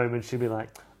home and she'll be like,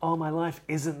 oh, my life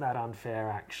isn't that unfair,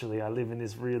 actually. I live in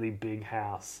this really big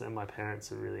house and my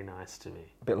parents are really nice to me.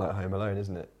 A bit like Home Alone,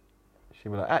 isn't it?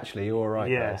 She'll be like, actually, you're all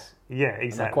right, guys. Yeah,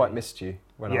 exactly. And I quite missed you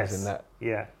when I was in that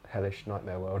yeah. hellish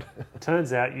nightmare world.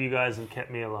 Turns out you guys have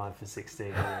kept me alive for 16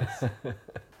 years.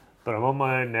 But I'm on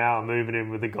my own now. I'm moving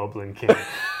in with the Goblin King.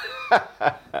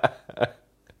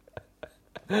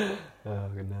 Oh,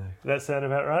 good no. That sound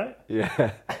about right? Yeah.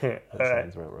 That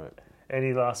sounds about right.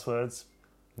 Any last words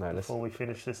before we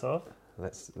finish this off?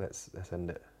 Let's end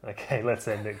it. Okay, let's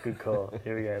end it. Good call.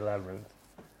 Here we go, Labyrinth.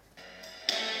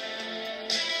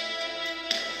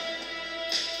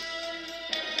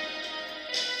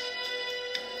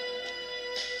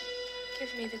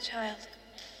 Give me the child.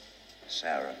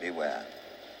 Sarah, beware.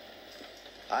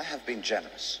 I have been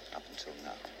generous up until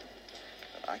now,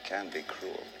 but I can be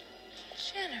cruel.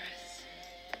 Generous?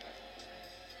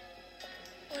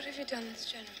 What have you done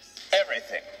that's generous?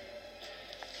 Everything.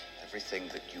 Everything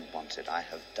that you wanted, I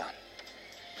have done.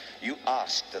 You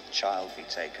asked that the child be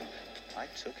taken. I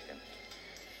took him.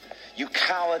 You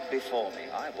cowered before me.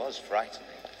 I was frightening.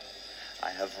 I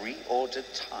have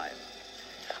reordered time.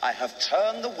 I have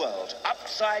turned the world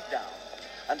upside down,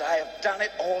 and I have done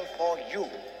it all for you.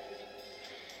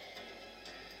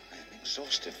 I am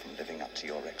exhausted from living up to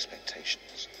your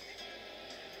expectations.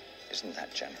 Isn't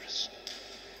that generous?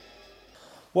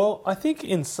 Well, I think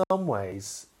in some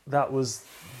ways that was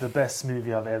the best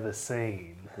movie I've ever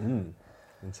seen. In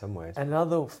some ways. And in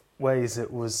other ways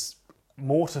it was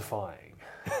mortifying.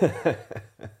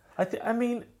 I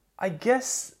mean, I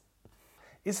guess,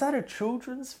 is that a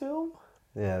children's film?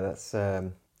 Yeah, that's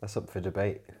up for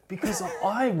debate. Because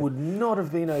I would not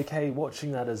have been okay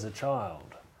watching that as a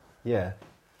child. Yeah.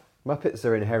 Muppets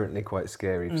are inherently quite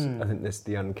scary. I think there's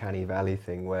the uncanny valley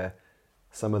thing where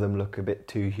some of them look a bit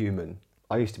too human.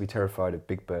 I used to be terrified of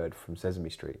Big Bird from Sesame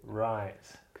Street. Right.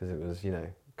 Because it was,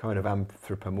 kind of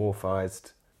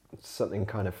anthropomorphized. Something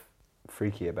kind of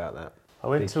freaky about that. I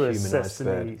went to a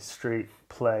Sesame bird. Street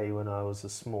play when I was a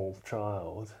small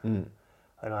child.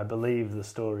 And I believe the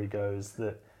story goes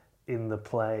that in the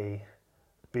play,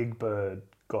 Big Bird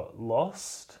got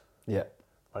lost. Yeah.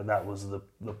 Like that was the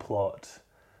plot.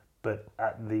 But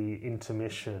at the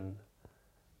intermission,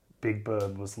 Big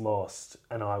Bird was lost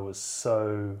and I was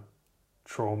so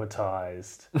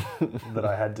traumatized that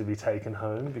I had to be taken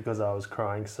home because I was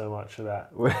crying so much about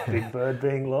Big Bird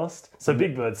being lost. So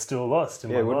Big Bird's still lost in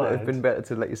my mind. Yeah, wouldn't it have been better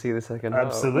to let you see the second half?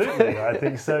 Absolutely, I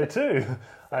think so too.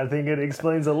 I think it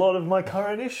explains a lot of my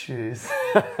current issues.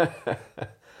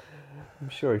 I'm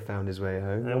sure he found his way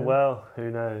home. And well,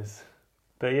 who knows?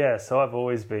 But yeah, so I've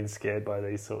always been scared by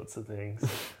these sorts of things.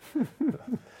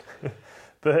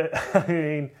 But I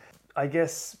mean, I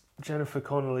guess Jennifer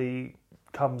Connelly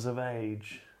comes of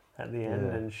age at the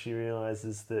end and she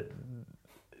realises that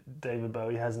David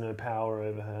Bowie has no power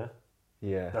over her.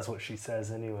 Yeah. That's what she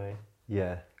says anyway.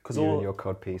 Yeah. Because you and your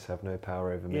codpiece have no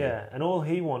power over me. Yeah, and all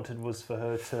he wanted was for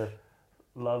her to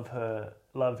love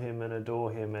him and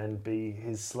adore him and be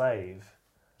his slave.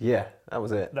 Yeah, that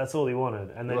was it. That's all he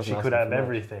wanted. And then she could have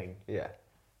everything. Yeah.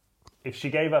 If she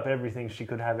gave up everything, she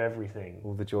could have everything.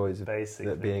 All the joys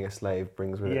that being a slave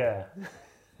brings with it.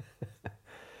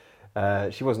 Yeah.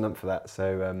 She wasn't up for that,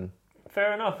 so...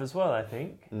 Fair enough as well, I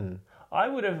think.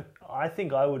 I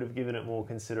think I would have given it more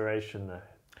consideration, though,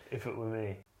 if it were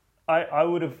me. I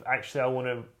would have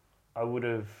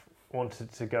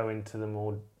wanted to go into the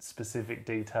more specific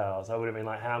details. I would have been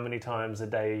like, how many times a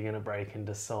day are you going to break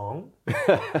into song?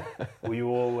 Will you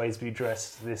always be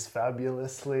dressed this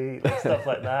fabulously? Like stuff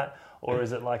like that? Or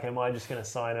is it like, am I just going to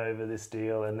sign over this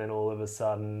deal and then all of a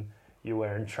sudden you're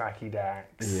wearing tracky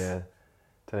dacks? Yeah.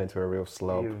 Turn into a real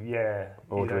slob.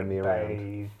 Ordering me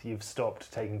around. You've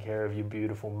stopped taking care of your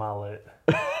beautiful mullet.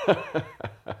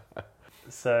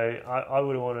 So I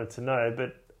would have wanted to know,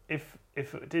 but if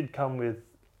it did come with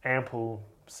ample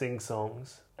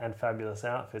sing-songs and fabulous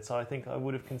outfits, I think I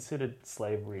would have considered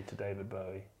slavery to David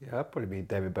Bowie. Yeah, I'd probably be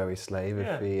David Bowie's slave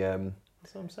if he...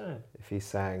 That's what I'm saying. If he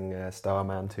sang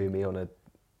Starman to me on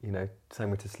sang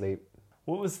me to sleep.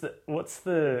 What's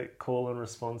the call and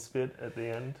response bit at the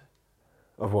end?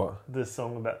 Of what? The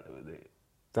song about...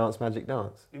 Dance Magic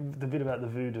Dance? The bit about the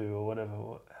voodoo or whatever.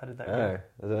 How did that go?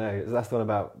 I don't know. That's the one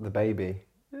about the baby.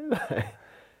 The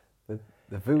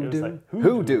voodoo. Like,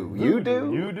 Hoodoo. You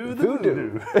do? You do the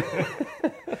voodoo.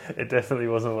 It definitely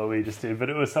wasn't what we just did, but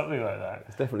it was something like that.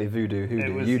 It's definitely voodoo.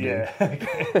 Hoodoo. You do. Yeah.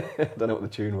 Okay. Don't know what the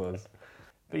tune was.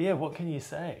 But yeah, what can you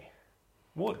say?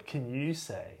 What can you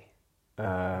say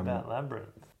about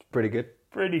Labyrinth? Pretty good.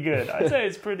 pretty good. I'd say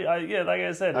it's pretty... yeah, like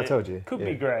I said, I told you, could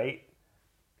be great.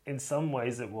 In some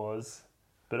ways it was.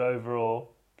 But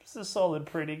overall, it's a solid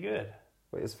pretty good.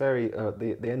 Well, it's very...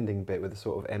 the ending bit with the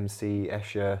sort of MC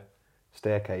Escher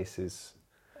staircases...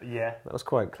 Yeah. That was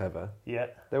quite clever. Yeah.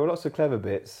 There were lots of clever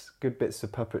bits, good bits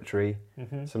of puppetry,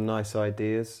 some nice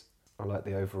ideas. I like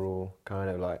the overall kind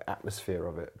of like atmosphere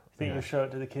of it. Think you'll show it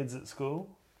to the kids at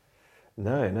school?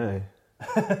 No. No.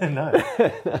 No.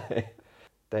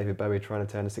 David Bowie trying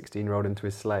to turn a 16-year-old into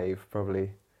his slave, probably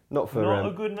not for... Not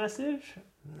a good message?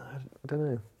 No, I don't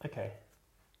know. Okay.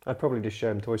 I'd probably just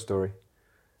show him Toy Story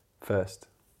first.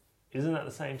 Isn't that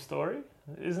the same story?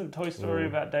 Isn't Toy Story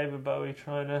about David Bowie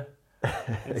trying to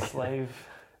enslave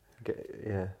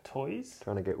toys?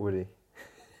 Trying to get Woody.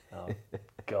 Oh,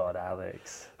 God,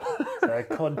 Alex. Is that a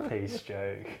codpiece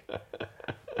joke?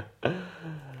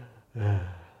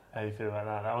 How do you feel about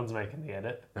that? That one's making the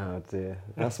edit. Oh, dear.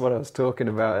 That's what I was talking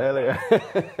about earlier.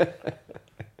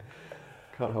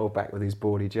 Can't hold back with these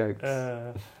bawdy jokes.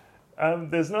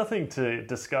 There's nothing to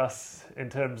discuss in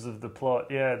terms of the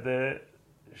plot. Yeah,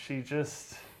 she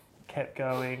just kept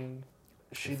going.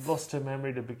 She'd lost her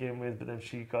memory to begin with, but then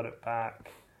she got it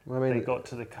back. Well, I mean, they got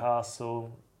to the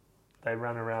castle. They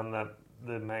ran around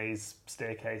the maze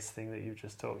staircase thing that you've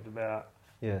just talked about.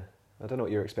 Yeah, I don't know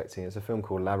what you're expecting. It's a film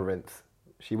called Labyrinth.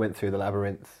 She went through the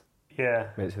labyrinth. Yeah.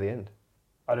 Made it to the end.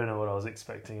 I don't know what I was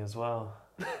expecting as well.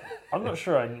 I'm not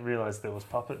sure I realised there was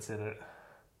puppets in it.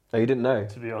 Oh, you didn't know?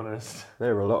 To be honest.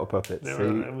 There were a lot of puppets.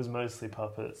 It was mostly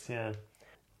puppets, yeah.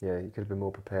 Yeah, you could have been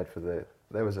more prepared for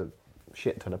There was a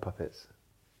shit ton of puppets.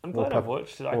 I'm glad I've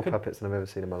watched it. More puppets than I've ever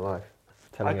seen in my life.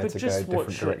 Telling her to go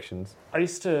different directions.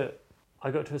 I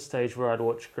got to a stage where I'd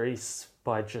watch Grease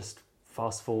by just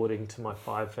fast forwarding to my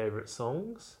 5 favourite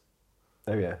songs.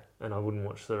 Oh yeah. And I wouldn't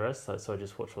watch the rest, so I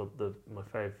just watched my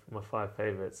 5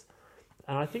 favourites.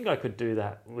 And I think I could do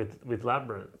that with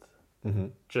Labyrinth.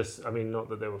 Mm-hmm. Not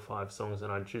that there were 5 songs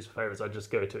and I'd choose favourites, I'd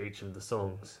just go to each of the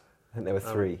songs. I think there were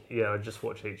 3. Yeah, I'd just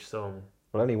watch each song.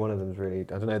 Well, only one of them's really...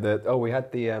 I don't know, we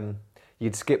had the...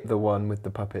 You'd skip the one with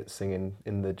the puppets singing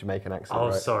in the Jamaican accent, Oh,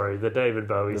 right? Sorry, the David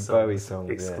Bowie the songs. Bowie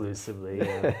songs, exclusively,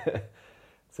 yeah.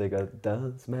 So you go,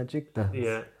 dance, magic, dance.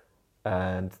 Yeah.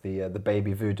 And the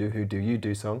Baby Voodoo, Who Do You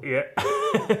Do song. Yeah.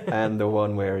 And the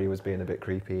one where he was being a bit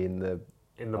creepy in the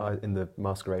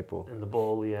masquerade ball. In the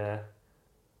ball, yeah.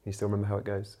 You still remember how it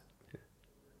goes?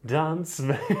 Dance,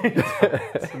 mate.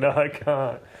 No, I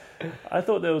can't. I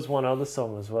thought there was one other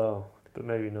song as well, but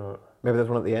maybe not. Maybe there's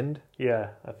one at the end? Yeah,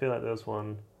 I feel like there was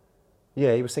one.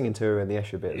 Yeah, he was singing to her in the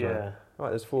Escher bit as well. Yeah. Right,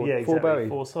 there's 4 exactly, Bowie.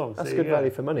 4 songs. That's good value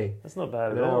for money. That's not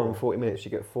bad at all. all. An hour and 40 minutes, you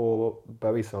get 4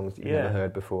 Bowie songs that you've never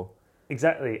heard before.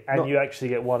 Exactly, and you actually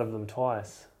get one of them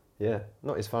twice. Yeah,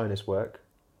 not his finest work.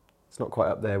 It's not quite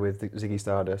up there with Ziggy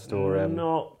Stardust or...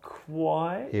 not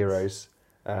quite. Heroes.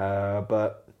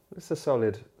 But it's a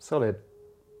solid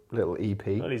little EP.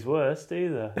 Not his worst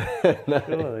either. No.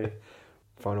 Surely.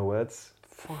 Final words?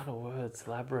 Final words,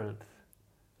 Labyrinth.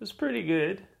 It was pretty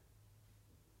good.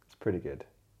 It's pretty good.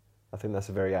 I think that's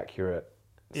a very accurate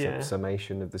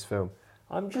summation of this film.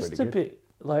 I'm just a bit,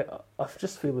 I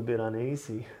just feel a bit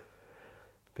uneasy.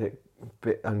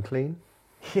 Bit unclean?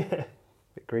 Yeah.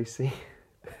 Bit greasy?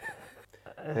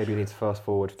 Maybe you need to fast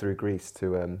forward through Grease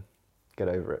to get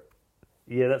over it.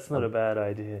 Yeah, that's not a bad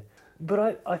idea.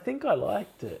 But I think I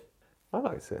liked it. I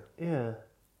liked it. Yeah.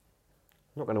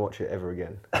 I'm not going to watch it ever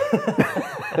again.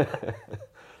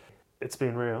 It's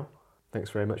been real. Thanks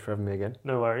very much for having me again.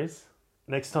 No worries.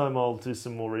 Next time I'll do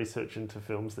some more research into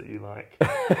films that you like.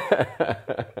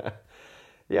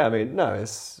 Yeah, no,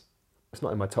 it's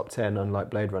not in my top 10, unlike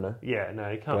Blade Runner. Yeah, no,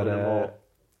 you can't win them all.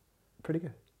 Pretty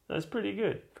good. That's pretty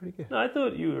good. Pretty good. No, I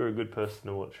thought you were a good person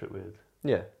to watch it with.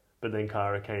 Yeah. But then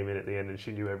Cara came in at the end and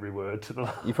she knew every word to the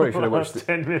last, you probably should have watched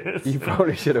 10 minutes. You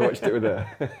probably should have watched it with her.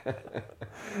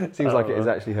 Seems like it is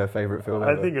actually her favourite film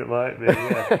ever. I think it might be,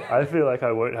 yeah. I feel like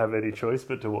I won't have any choice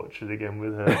but to watch it again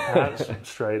with her, perhaps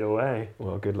straight away.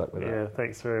 Well, good luck with that. Yeah,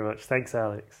 thanks very much. Thanks,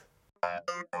 Alex.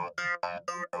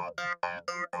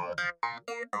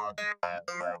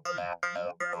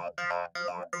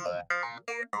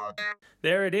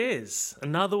 There it is.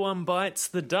 Another one bites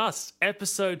the dust.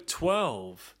 Episode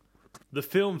 12. The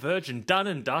film version done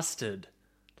and dusted.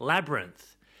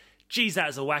 Labyrinth. Geez, that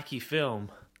was a wacky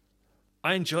film.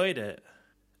 I enjoyed it.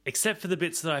 Except for the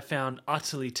bits that I found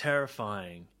utterly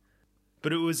terrifying.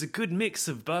 But it was a good mix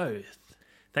of both.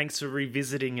 Thanks for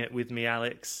revisiting it with me,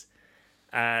 Alex.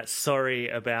 Sorry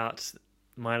about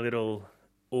my little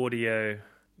audio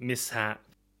mishap.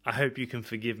 I hope you can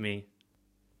forgive me.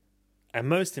 And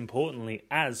most importantly,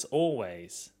 as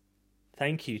always,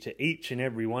 thank you to each and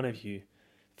every one of you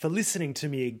for listening to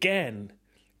me again.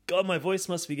 God, my voice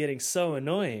must be getting so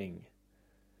annoying.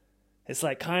 It's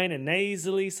like kind of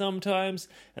nasally sometimes,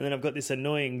 and then I've got this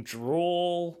annoying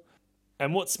drawl.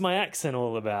 And what's my accent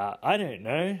all about? I don't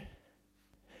know.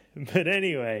 But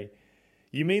anyway,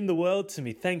 you mean the world to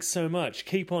me. Thanks so much.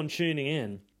 Keep on tuning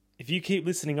in. If you keep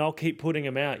listening, I'll keep putting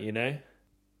them out, you know?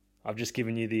 I've just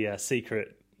given you the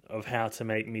secret of how to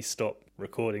make me stop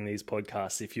recording these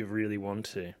podcasts if you really want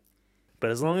to. But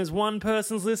as long as one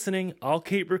person's listening, I'll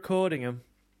keep recording them.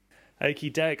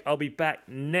 Okie doke, I'll be back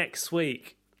next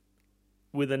week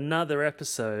with another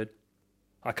episode.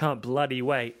 I can't bloody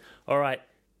wait. Alright,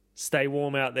 stay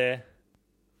warm out there.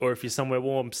 Or if you're somewhere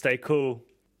warm, stay cool.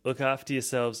 Look after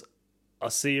yourselves.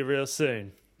 I'll see you real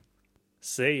soon.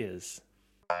 See yous.